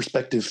their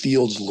respective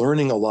fields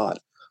learning a lot.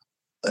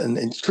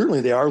 And certainly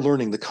they are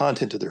learning the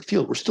content of their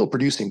field. We're still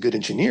producing good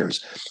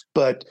engineers,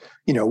 but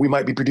we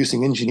might be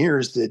producing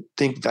engineers that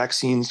think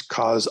vaccines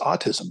cause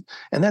autism,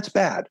 and that's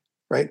bad,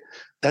 right?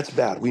 That's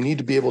bad. We need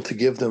to be able to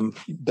give them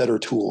better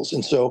tools.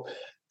 And so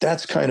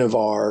that's kind of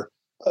our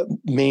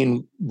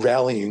main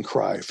rallying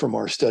cry from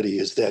our study,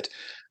 is that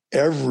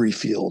every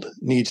field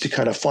needs to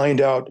kind of find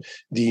out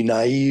the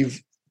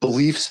naive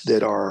beliefs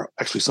that are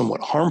actually somewhat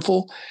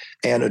harmful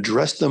and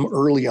address them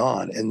early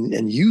on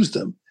and use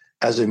them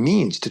as a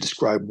means to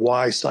describe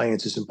why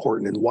science is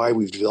important and why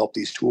we've developed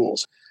these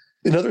tools.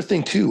 Another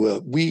thing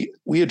too,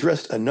 we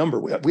addressed a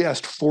number. We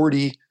asked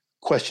 40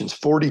 questions,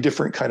 40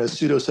 different kind of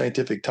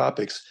pseudoscientific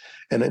topics.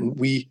 And then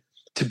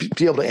to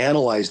be able to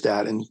analyze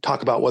that and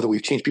talk about whether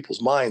we've changed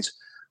people's minds,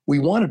 we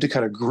wanted to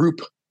kind of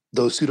group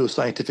those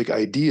pseudoscientific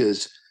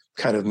ideas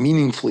kind of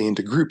meaningfully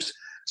into groups.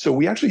 So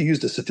we actually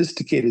used a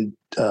sophisticated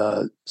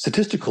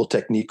statistical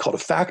technique called a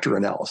factor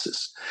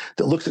analysis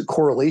that looks at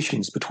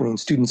correlations between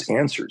students'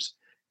 answers.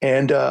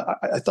 And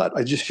I thought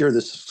I'd just share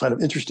this kind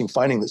of interesting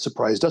finding that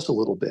surprised us a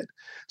little bit.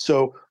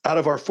 So out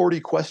of our 40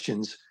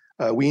 questions,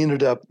 we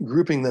ended up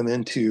grouping them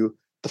into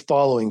the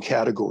following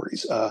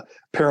categories: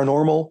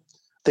 paranormal,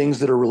 things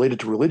that are related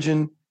to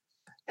religion,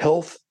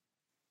 health,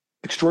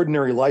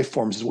 extraordinary life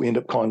forms is what we end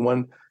up calling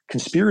one,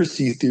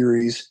 conspiracy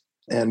theories,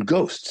 and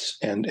ghosts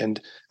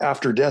and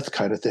after death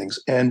kind of things.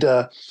 And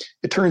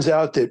it turns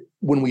out that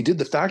when we did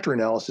the factor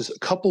analysis, a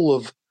couple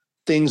of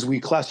things we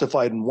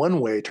classified in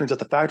one way, it turns out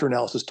the factor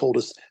analysis told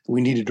us that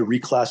we needed to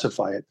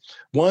reclassify it.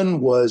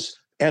 One was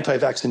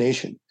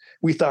anti-vaccination.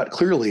 We thought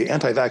clearly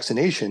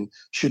anti-vaccination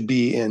should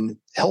be in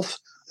health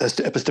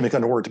epistemic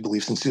underworld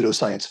beliefs in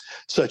pseudoscience,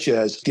 such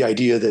as the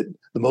idea that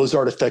the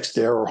Mozart effect's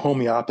there, or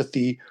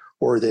homeopathy,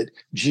 or that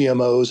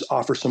GMOs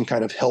offer some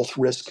kind of health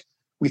risk.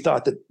 We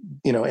thought that,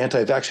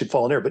 anti-vax should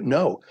fall in there, but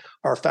no,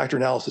 our factor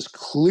analysis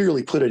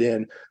clearly put it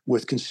in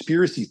with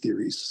conspiracy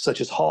theories,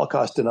 such as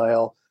Holocaust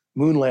denial,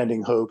 moon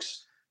landing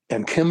hoax,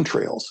 and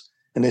chemtrails.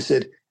 And they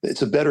said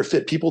It's a better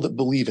fit. People that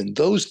believe in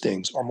those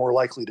things are more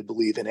likely to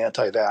believe in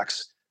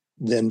anti-vax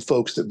than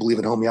folks that believe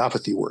in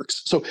homeopathy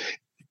works. So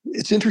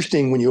it's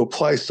interesting when you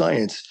apply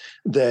science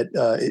that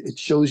it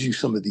shows you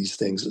some of these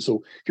things.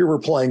 So here we're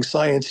applying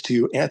science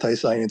to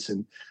anti-science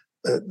and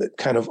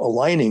kind of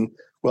aligning,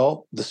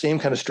 well, the same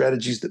kind of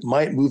strategies that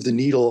might move the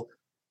needle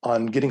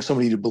on getting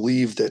somebody to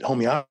believe that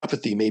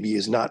homeopathy maybe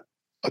is not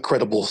a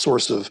credible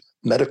source of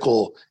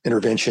medical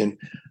intervention.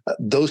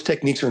 Those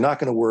techniques are not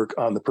going to work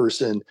on the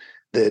person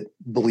that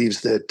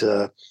believes that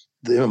the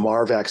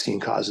MMR vaccine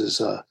causes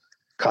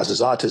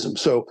autism.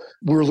 So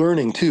we're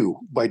learning too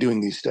by doing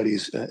these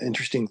studies,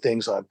 interesting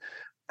things on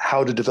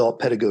how to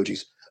develop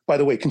pedagogies. By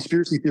the way,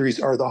 conspiracy theories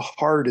are the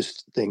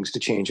hardest things to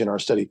change in our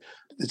study.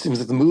 It seems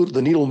that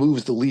the needle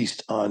moves the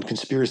least on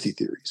conspiracy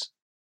theories.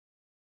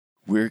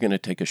 We're going to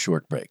take a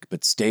short break,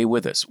 but stay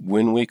with us.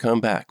 When we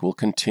come back, we'll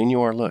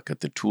continue our look at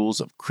the tools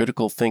of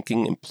critical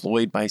thinking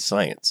employed by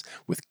science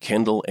with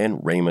Kendall and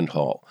Raymond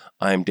Hall.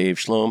 I'm Dave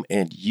Schlom,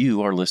 and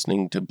you are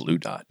listening to Blue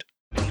Dot.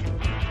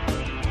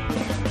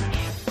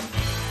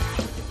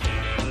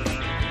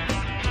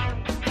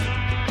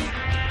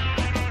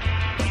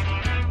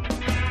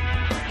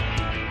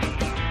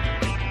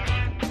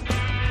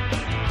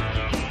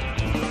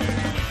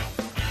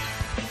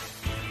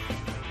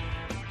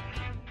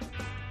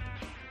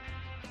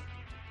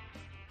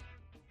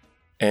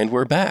 And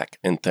we're back,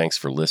 and thanks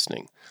for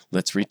listening.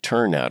 Let's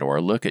return now to our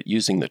look at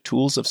using the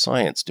tools of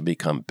science to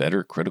become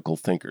better critical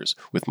thinkers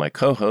with my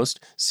co-host,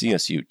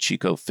 CSU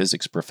Chico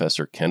physics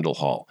professor Kendall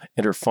Hall,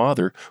 and her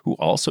father, who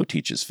also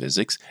teaches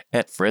physics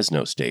at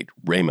Fresno State,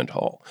 Raymond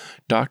Hall.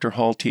 Dr.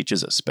 Hall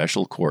teaches a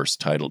special course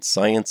titled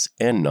Science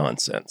and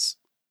Nonsense.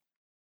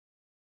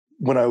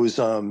 When I was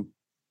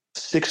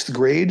sixth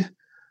grade,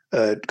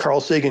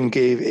 Carl Sagan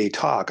gave a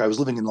talk. I was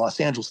living in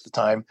Los Angeles at the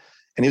time,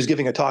 and he was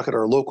giving a talk at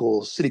our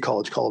local city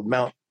college called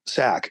Mount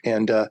SAC.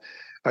 And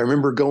I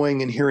remember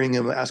going and hearing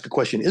him ask a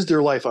question, is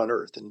there life on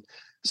Earth? And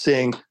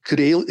saying, could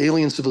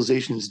alien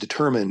civilizations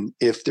determine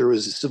if there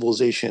was a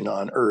civilization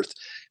on Earth?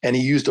 And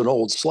he used an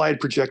old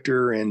slide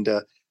projector, and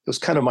it was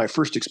kind of my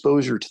first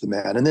exposure to the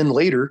man. And then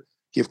later,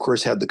 he, of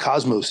course, had the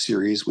Cosmos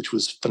series, which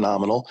was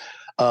phenomenal.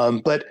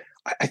 But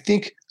I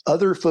think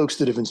other folks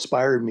that have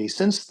inspired me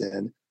since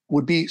then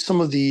would be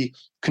some of the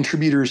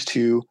contributors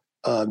to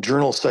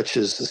journals such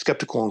as the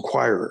Skeptical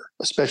Inquirer,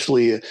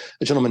 especially a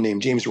gentleman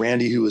named James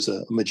Randi, who was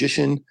a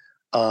magician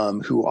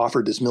who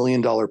offered this $1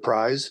 million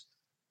prize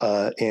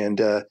and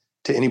to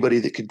anybody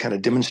that could kind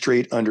of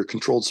demonstrate under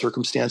controlled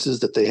circumstances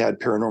that they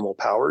had paranormal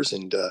powers.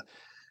 And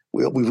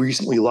we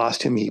recently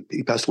lost him. He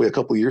passed away a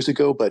couple of years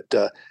ago, but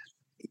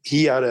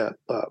he had a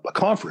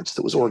conference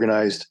that was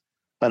organized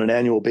on an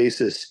annual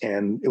basis,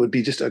 and it would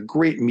be just a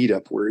great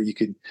meetup where you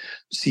could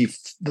see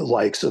the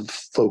likes of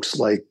folks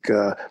like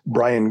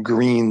Brian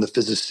Greene, the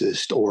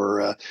physicist,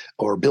 or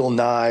Bill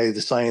Nye,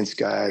 the science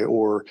guy,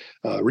 or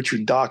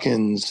Richard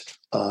Dawkins,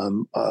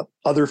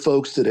 other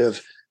folks that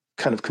have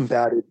kind of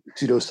combated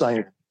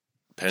pseudoscience.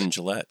 Penn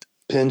Jillette,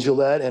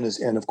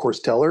 and of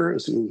course Teller,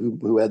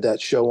 who had that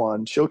show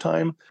on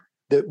Showtime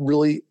that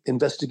really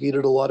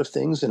investigated a lot of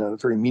things in a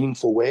very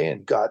meaningful way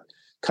and got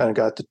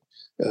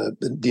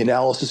the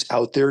analysis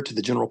out there to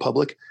the general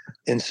public.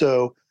 And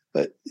so,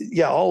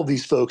 all of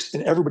these folks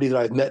and everybody that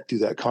I've met through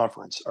that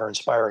conference are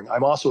inspiring.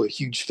 I'm also a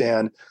huge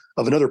fan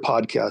of another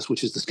podcast,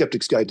 which is The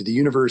Skeptic's Guide to the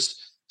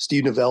Universe.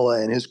 Steve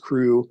Novella and his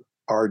crew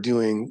are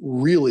doing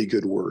really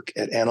good work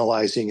at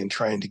analyzing and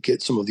trying to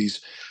get some of these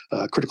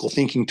critical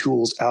thinking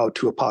tools out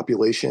to a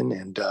population.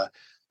 And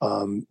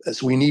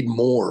as we need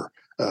more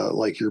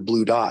like your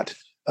Blue Dot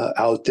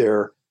out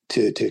there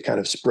to kind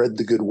of spread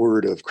the good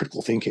word of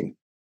critical thinking.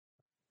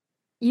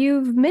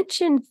 You've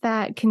mentioned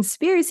that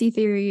conspiracy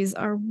theories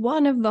are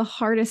one of the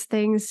hardest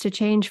things to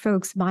change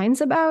folks' minds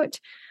about.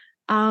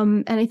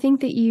 And I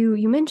think that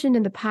you mentioned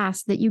in the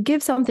past that you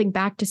give something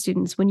back to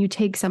students when you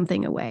take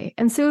something away.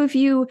 And so if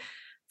you,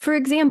 for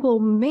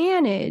example,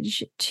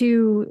 manage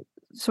to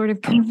sort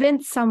of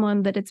convince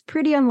someone that it's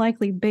pretty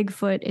unlikely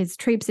Bigfoot is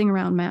traipsing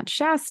around Mount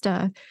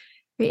Shasta,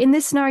 in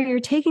this scenario, you're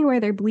taking away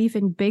their belief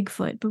in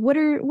Bigfoot. But what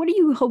are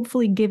you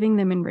hopefully giving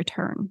them in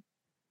return?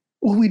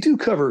 Well, we do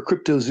cover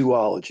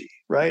cryptozoology,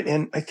 right?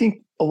 And I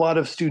think a lot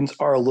of students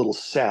are a little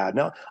sad.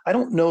 Now, I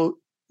don't know,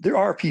 there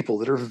are people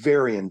that are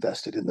very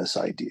invested in this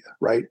idea,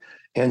 right?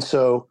 And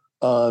so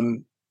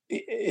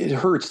it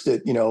hurts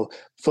that,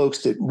 folks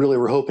that really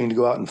were hoping to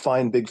go out and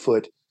find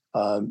Bigfoot,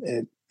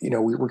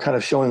 we were kind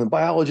of showing the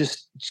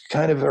biologists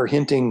kind of are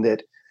hinting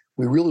that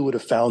we really would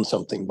have found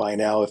something by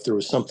now if there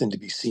was something to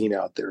be seen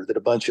out there, that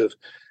a bunch of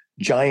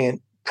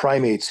giant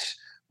primates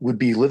would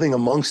be living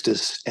amongst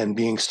us and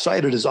being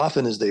sighted as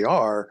often as they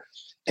are.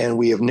 And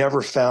we have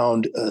never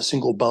found a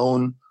single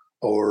bone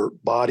or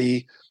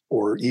body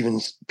or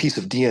even piece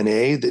of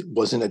DNA that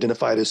wasn't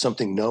identified as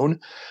something known.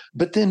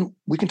 But then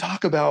we can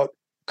talk about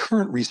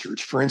current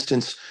research, for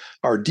instance,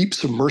 our deep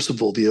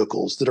submersible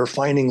vehicles that are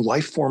finding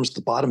life forms at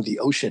the bottom of the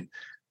ocean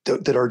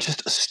that are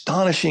just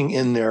astonishing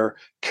in their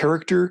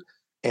character,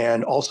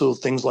 And also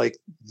things like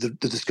the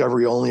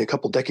discovery only a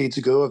couple decades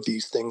ago of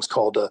these things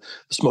called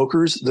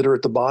smokers that are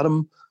at the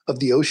bottom of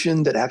the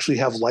ocean that actually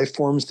have life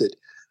forms that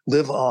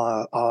live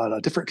on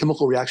a different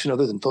chemical reaction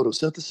other than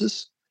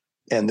photosynthesis,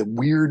 and the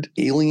weird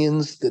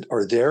aliens that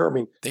are there. I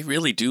mean, they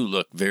really do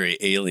look very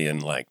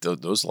alien-like.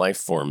 Those life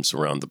forms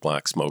around the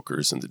black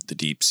smokers and the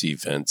deep sea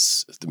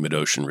vents, the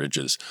mid-ocean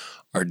ridges,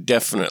 are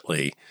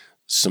definitely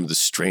some of the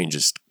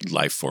strangest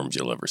life forms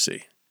you'll ever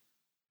see.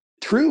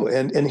 True.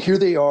 And here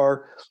they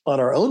are on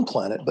our own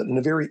planet, but in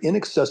a very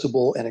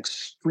inaccessible and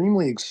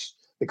extremely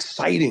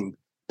exciting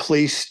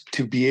place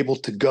to be able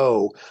to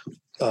go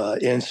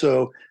and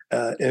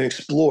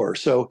explore.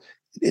 So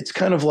it's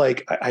kind of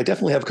like I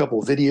definitely have a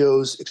couple of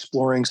videos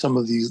exploring some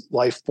of these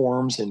life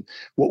forms and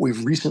what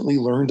we've recently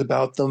learned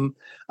about them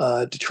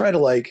to try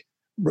to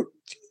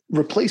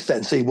replace that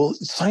and say, well,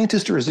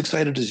 scientists are as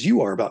excited as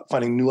you are about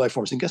finding new life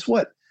forms. And guess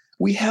what?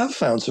 We have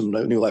found some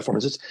new life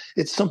forms.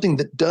 It's something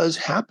that does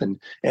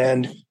happen,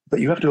 but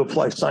you have to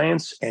apply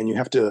science, and you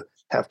have to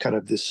have kind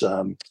of this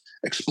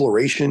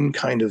exploration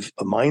kind of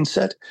a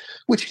mindset,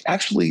 which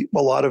actually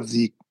a lot of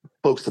the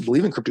folks that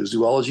believe in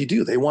cryptozoology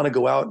do. They want to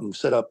go out and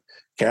set up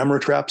camera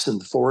traps in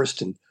the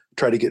forest and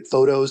try to get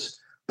photos.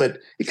 But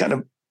it kind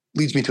of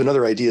leads me to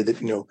another idea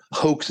that,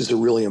 hoax is a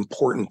really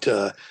important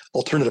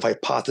alternative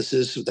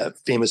hypothesis. That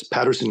famous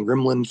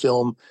Patterson-Grimlin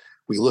film,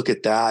 we look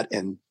at that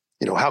and,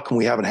 how come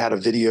we haven't had a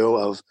video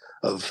of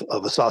a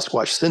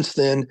Sasquatch since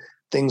then,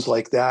 things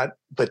like that.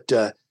 But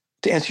to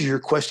answer your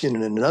question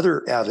in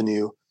another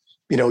avenue,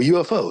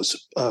 UFOs,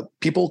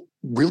 people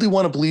really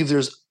want to believe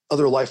there's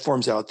other life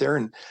forms out there.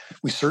 And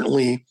we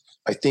certainly,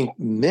 I think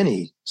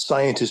many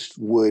scientists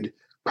would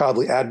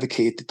probably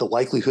advocate that the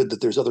likelihood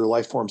that there's other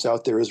life forms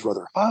out there is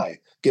rather high,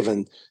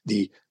 given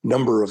the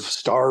number of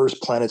stars,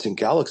 planets, and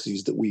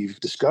galaxies that we've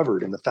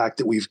discovered, and the fact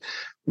that we've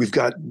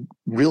got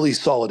really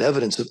solid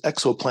evidence of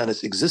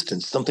exoplanets'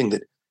 existence, something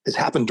that has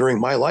happened during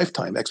my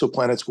lifetime.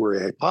 Exoplanets were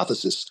a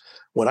hypothesis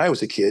when I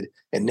was a kid,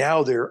 and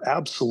now they're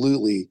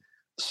absolutely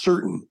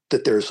certain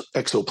that there's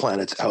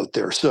exoplanets out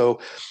there. So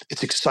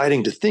it's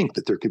exciting to think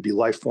that there could be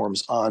life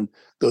forms on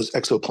those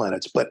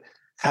exoplanets, but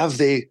have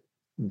they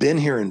been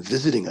here and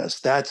visiting us?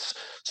 That's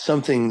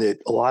something that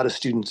a lot of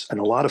students and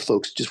a lot of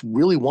folks just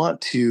really want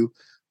to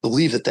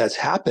believe that that's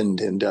happened.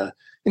 And,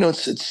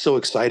 it's so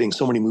exciting.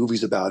 So many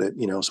movies about it,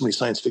 so many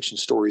science fiction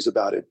stories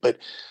about it. But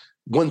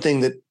one thing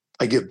that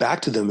I give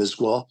back to them is,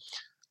 well,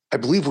 I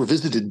believe we're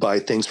visited by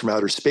things from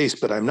outer space,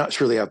 but I'm not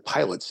sure they have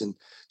pilots. And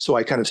so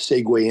I kind of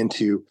segue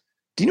into,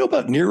 do you know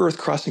about near-Earth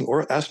crossing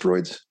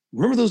asteroids?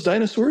 Remember those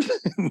dinosaurs?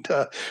 And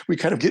we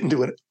kind of get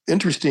into an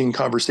interesting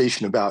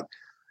conversation about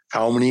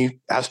how many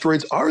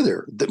asteroids are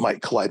there that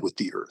might collide with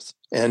the Earth?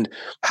 And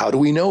how do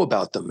we know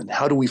about them? And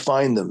how do we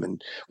find them?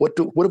 And what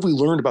have we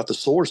learned about the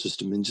solar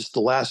system in just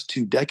the last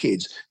 2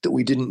 decades that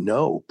we didn't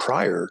know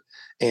prior?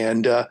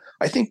 And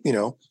I think,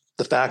 the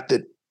fact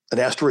that an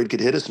asteroid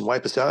could hit us and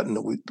wipe us out, and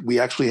that we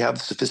actually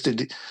have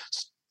sophisticated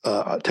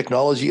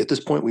technology at this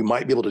point, we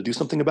might be able to do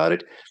something about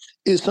it,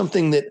 is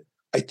something that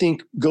I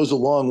think goes a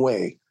long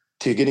way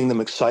to getting them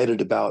excited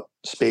about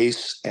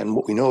space and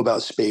what we know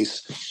about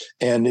space.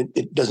 And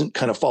it doesn't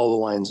kind of follow the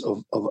lines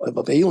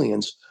of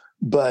aliens,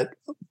 but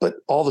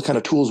all the kind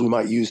of tools we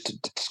might use to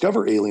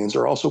discover aliens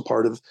are also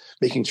part of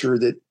making sure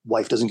that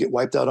life doesn't get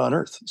wiped out on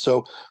Earth.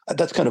 So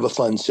that's kind of a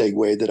fun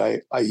segue that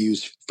I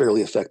use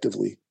fairly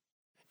effectively.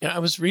 Yeah, I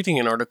was reading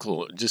an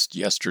article just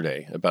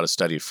yesterday about a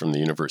study from the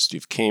University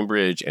of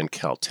Cambridge and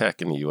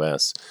Caltech in the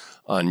U.S.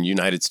 on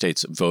United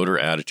States voter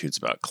attitudes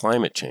about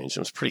climate change. It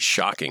was pretty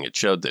shocking. It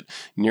showed that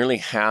nearly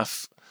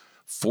half,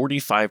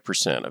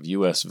 45% of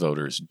U.S.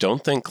 voters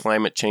don't think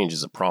climate change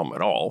is a problem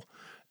at all.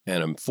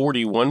 And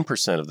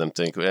 41% of them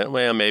think,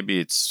 well,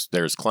 maybe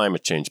there's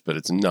climate change, but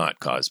it's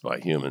not caused by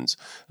humans.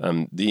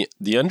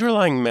 The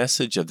underlying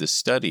message of this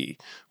study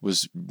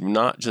was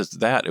not just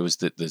that; it was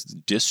that the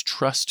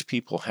distrust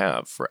people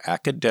have for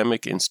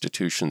academic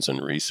institutions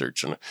and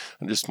research. And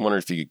I just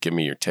wondered if you could give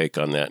me your take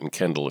on that, and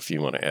Kendall, if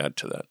you want to add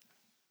to that.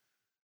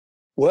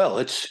 Well,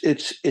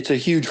 it's a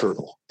huge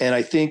hurdle, and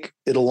I think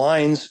it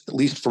aligns, at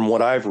least from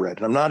what I've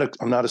read. And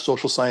I'm not a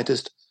social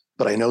scientist,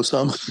 but I know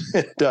some.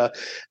 And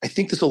I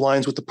think this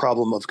aligns with the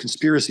problem of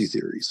conspiracy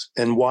theories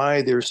and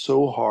why they're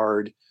so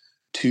hard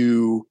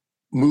to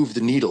move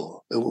the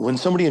needle. When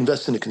somebody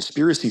invests in a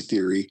conspiracy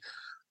theory,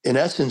 in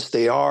essence,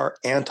 they are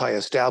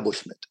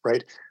anti-establishment,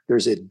 right?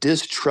 There's a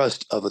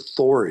distrust of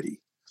authority.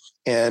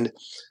 And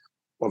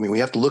I mean, we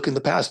have to look in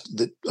the past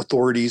that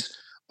authorities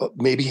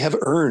maybe have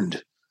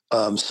earned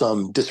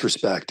some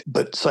disrespect,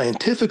 but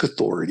scientific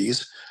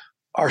authorities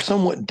are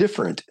somewhat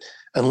different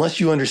unless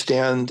you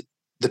understand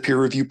the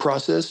peer review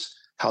process,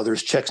 how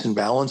there's checks and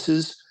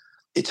balances.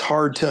 It's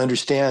hard to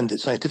understand that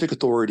scientific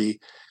authority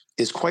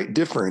is quite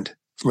different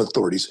from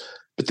authorities.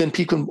 But then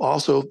people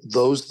also,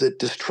 those that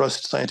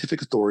distrust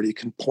scientific authority,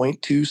 can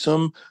point to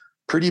some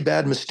pretty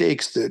bad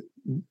mistakes that,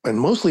 and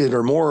mostly that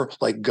are more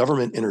like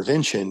government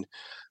intervention,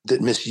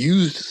 that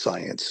misused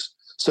science,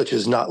 such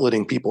as not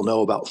letting people know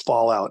about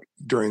fallout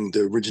during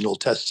the original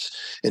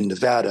tests in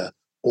Nevada,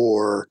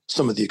 or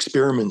some of the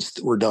experiments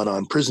that were done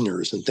on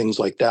prisoners and things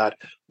like that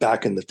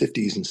back in the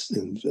 50s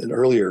and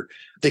earlier,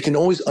 they can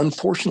always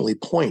unfortunately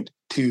point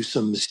to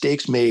some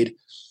mistakes made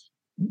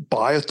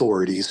by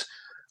authorities,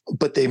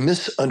 but they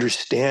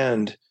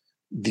misunderstand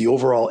the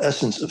overall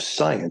essence of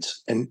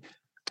science. And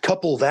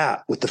couple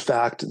that with the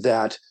fact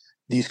that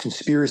these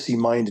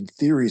conspiracy-minded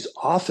theories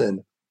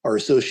often are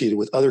associated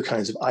with other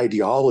kinds of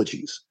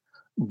ideologies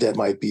that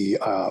might be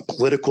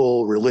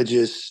political,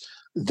 religious,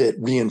 that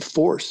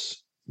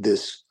reinforce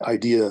this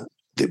idea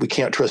that we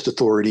can't trust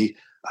authority.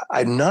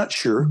 I'm not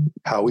sure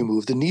how we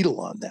move the needle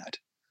on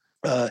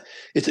that.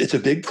 It's a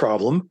big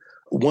problem.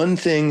 One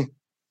thing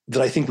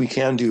that I think we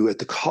can do at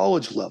the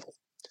college level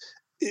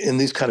in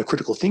these kind of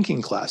critical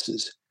thinking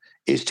classes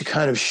is to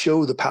kind of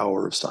show the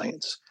power of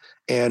science.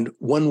 And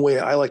one way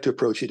I like to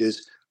approach it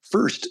is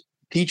first,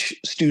 teach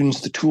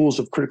students the tools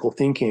of critical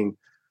thinking,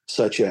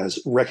 such as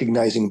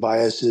recognizing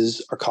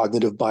biases or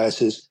cognitive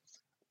biases.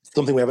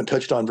 Something we haven't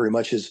touched on very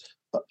much is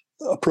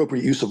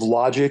appropriate use of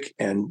logic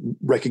and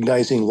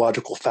recognizing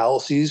logical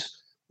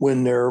fallacies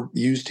when they're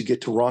used to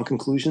get to wrong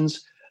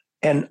conclusions.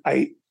 And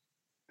I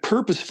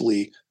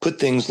purposefully put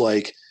things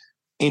like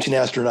ancient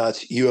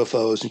astronauts,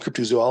 UFOs, and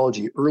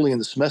cryptozoology early in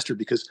the semester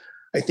because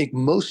I think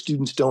most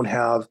students don't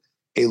have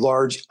a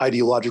large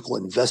ideological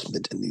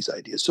investment in these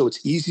ideas. So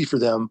it's easy for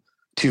them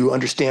to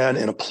understand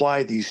and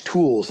apply these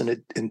tools.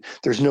 And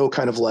there's no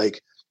kind of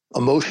like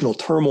emotional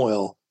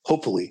turmoil,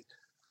 hopefully,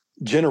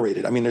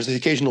 generated. I mean, there's the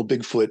occasional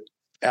Bigfoot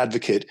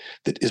advocate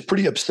that is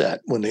pretty upset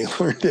when they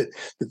learn that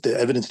the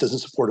evidence doesn't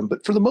support them.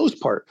 But for the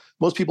most part,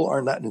 most people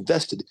are not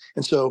invested.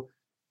 And so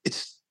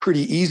it's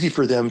pretty easy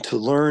for them to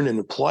learn and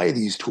apply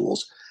these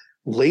tools.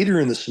 Later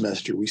in the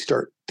semester, we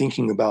start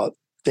thinking about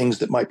things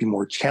that might be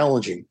more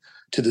challenging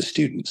to the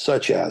student,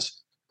 such as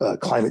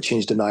climate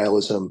change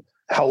denialism.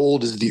 How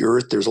old is the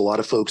Earth? There's a lot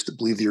of folks that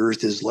believe the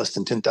Earth is less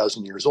than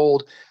 10,000 years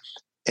old.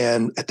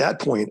 And at that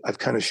point, I've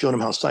kind of shown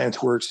them how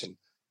science works and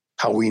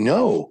how we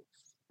know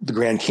the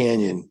Grand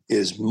Canyon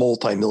is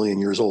multi-million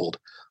years old.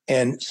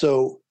 And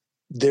so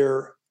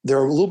they're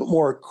a little bit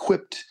more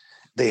equipped.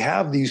 They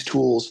have these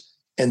tools,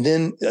 and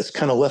then that's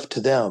kind of left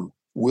to them.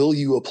 Will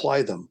you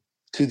apply them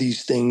to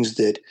these things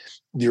that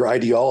your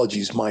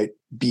ideologies might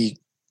be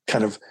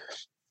kind of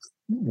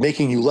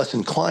making you less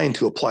inclined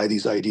to apply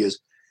these ideas?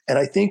 And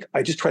I think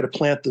I just try to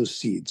plant those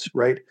seeds,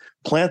 right?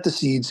 Plant the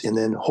seeds, and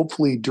then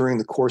hopefully during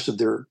the course of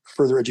their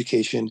further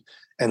education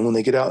and when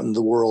they get out in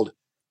the world,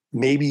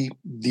 maybe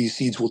these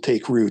seeds will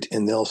take root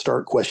and they'll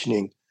start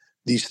questioning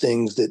these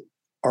things that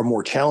are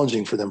more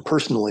challenging for them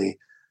personally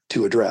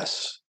to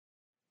address.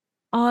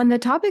 On the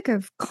topic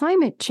of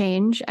climate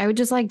change, I would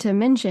just like to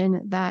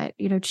mention that,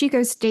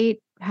 Chico State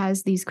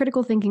has these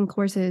critical thinking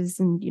courses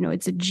and,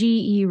 it's a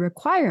GE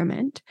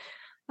requirement.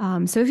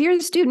 So if you're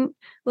a student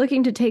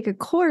looking to take a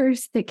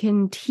course that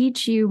can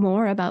teach you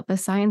more about the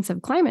science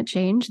of climate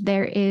change,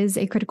 there is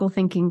a critical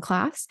thinking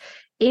class,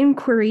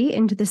 Inquiry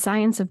into the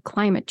Science of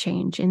Climate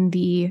Change in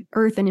the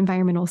Earth and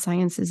Environmental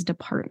Sciences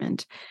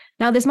Department.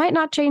 Now, this might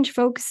not change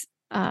folks'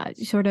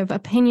 sort of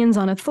opinions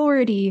on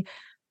authority,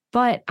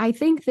 but I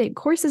think that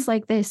courses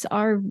like this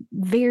are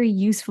very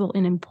useful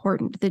and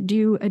important that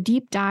do a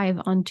deep dive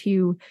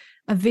onto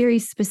a very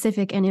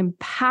specific and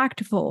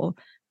impactful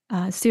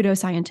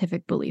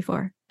pseudoscientific belief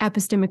or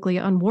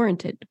epistemically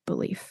unwarranted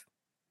belief.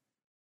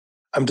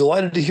 I'm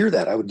delighted to hear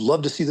that. I would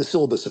love to see the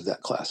syllabus of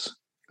that class.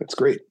 That's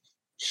great.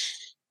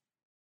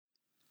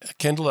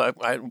 Kendall,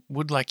 I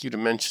would like you to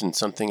mention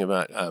something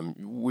about,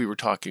 we were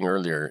talking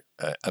earlier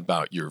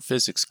about your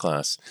physics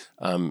class.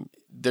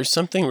 There's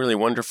something really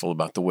wonderful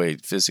about the way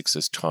physics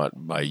is taught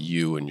by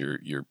you and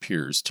your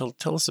peers. Tell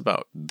us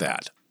about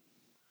that.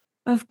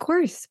 Of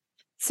course.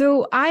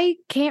 So I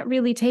can't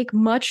really take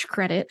much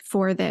credit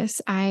for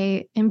this.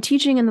 I am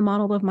teaching in the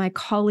model of my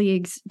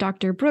colleagues,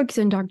 Dr. Brooks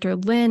and Dr.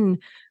 Lin,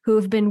 who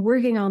have been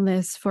working on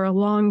this for a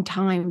long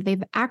time.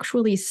 They've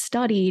actually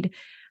studied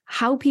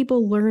how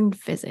people learn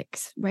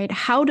physics, right?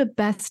 How to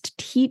best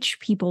teach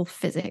people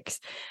physics.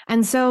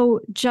 And so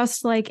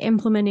just like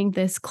implementing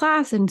this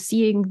class and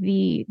seeing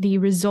the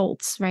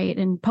results, right?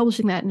 And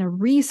publishing that in a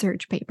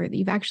research paper that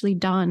you've actually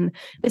done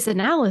this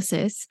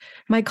analysis,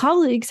 my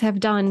colleagues have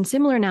done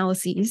similar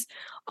analyses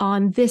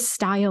on this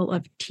style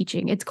of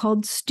teaching. It's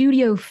called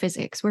studio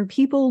physics, where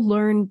people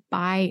learn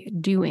by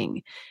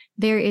doing.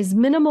 There is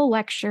minimal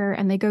lecture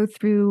and they go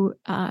through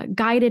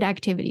guided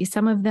activities.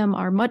 Some of them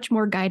are much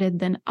more guided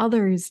than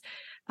others.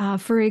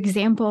 For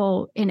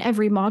example, in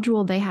every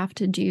module, they have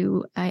to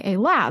do a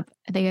lab.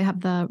 They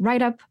have the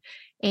write-up,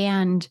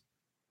 and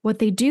what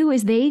they do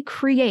is they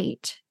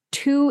create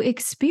 2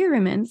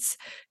 experiments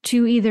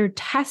to either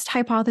test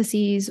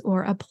hypotheses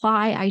or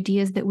apply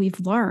ideas that we've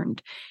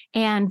learned.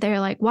 And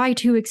they're like, why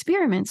 2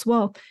 experiments?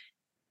 Well,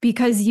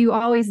 because you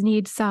always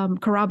need some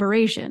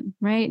corroboration,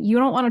 right? You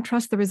don't want to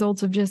trust the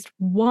results of just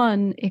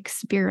one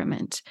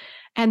experiment.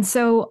 And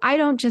so I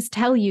don't just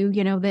tell you,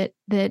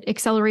 that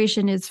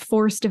acceleration is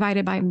force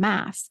divided by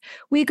mass.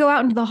 We go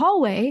out into the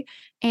hallway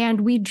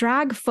and we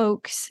drag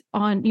folks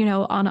on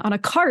a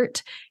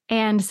cart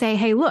and say,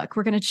 hey, look,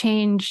 we're going to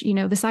change,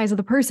 the size of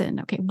the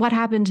person. Okay, what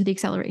happened to the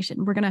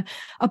acceleration? We're going to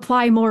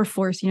apply more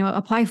force,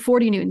 apply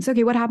 40 newtons.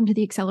 Okay, what happened to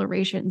the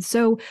acceleration?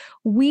 So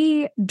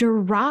we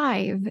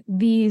derive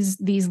these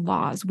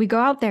laws. We go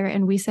out there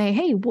and we say,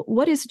 hey,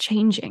 what is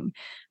changing,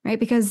 right?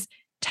 Because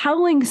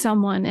telling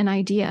someone an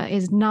idea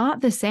is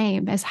not the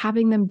same as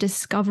having them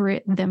discover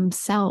it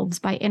themselves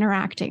by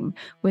interacting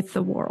with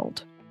the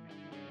world.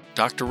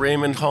 Dr.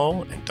 Raymond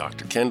Hall and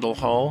Dr. Kendall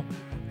Hall,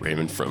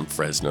 Raymond from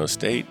Fresno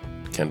State,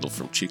 Kendall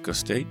from Chico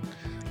State.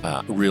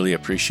 Really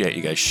appreciate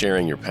you guys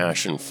sharing your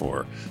passion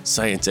for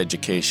science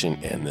education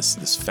and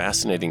this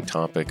fascinating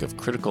topic of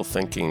critical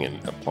thinking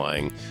and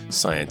applying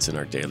science in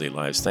our daily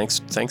lives.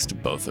 Thanks to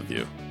both of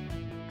you.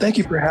 Thank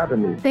you for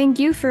having me. Thank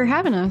you for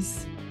having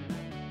us.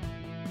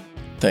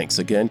 Thanks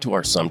again to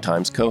our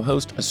sometimes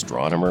co-host,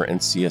 astronomer and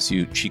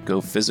CSU Chico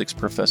physics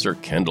professor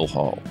Kendall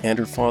Hall, and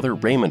her father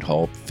Raymond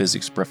Hall,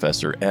 physics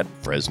professor at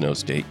Fresno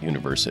State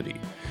University.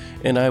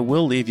 And I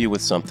will leave you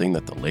with something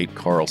that the late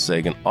Carl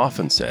Sagan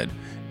often said: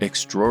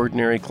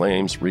 extraordinary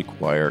claims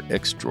require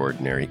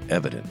extraordinary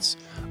evidence.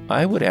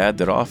 I would add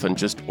that often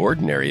just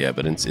ordinary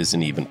evidence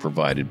isn't even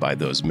provided by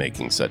those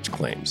making such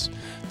claims.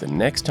 The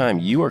next time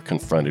you are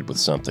confronted with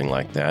something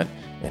like that,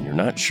 and you're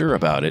not sure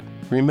about it,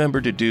 remember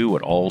to do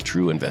what all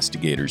true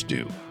investigators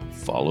do.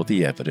 Follow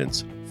the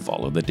evidence,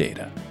 follow the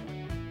data.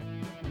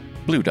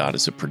 Blue Dot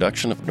is a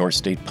production of North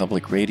State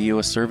Public Radio,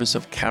 a service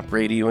of Cap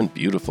Radio in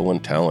beautiful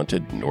and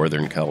talented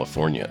Northern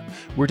California.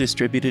 We're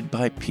distributed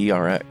by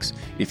PRX.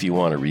 If you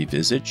want to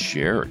revisit,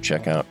 share, or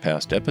check out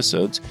past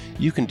episodes,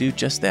 you can do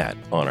just that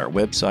on our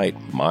website,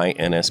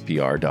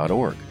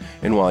 mynspr.org.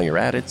 And while you're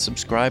at it,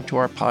 subscribe to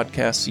our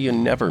podcast so you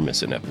never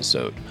miss an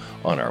episode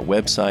on our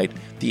website,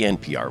 the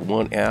NPR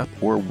One app,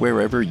 or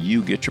wherever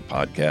you get your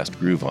podcast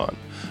groove on.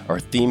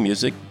 Our theme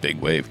music, Big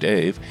Wave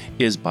Dave,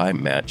 is by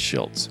Matt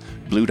Schiltz.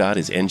 Blue Dot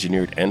is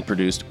engineered and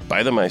produced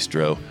by the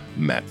maestro,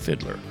 Matt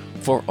Fiddler.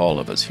 For all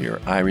of us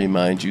here, I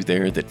remind you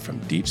there that from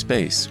deep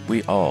space,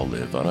 we all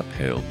live on a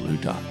pale blue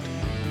dot.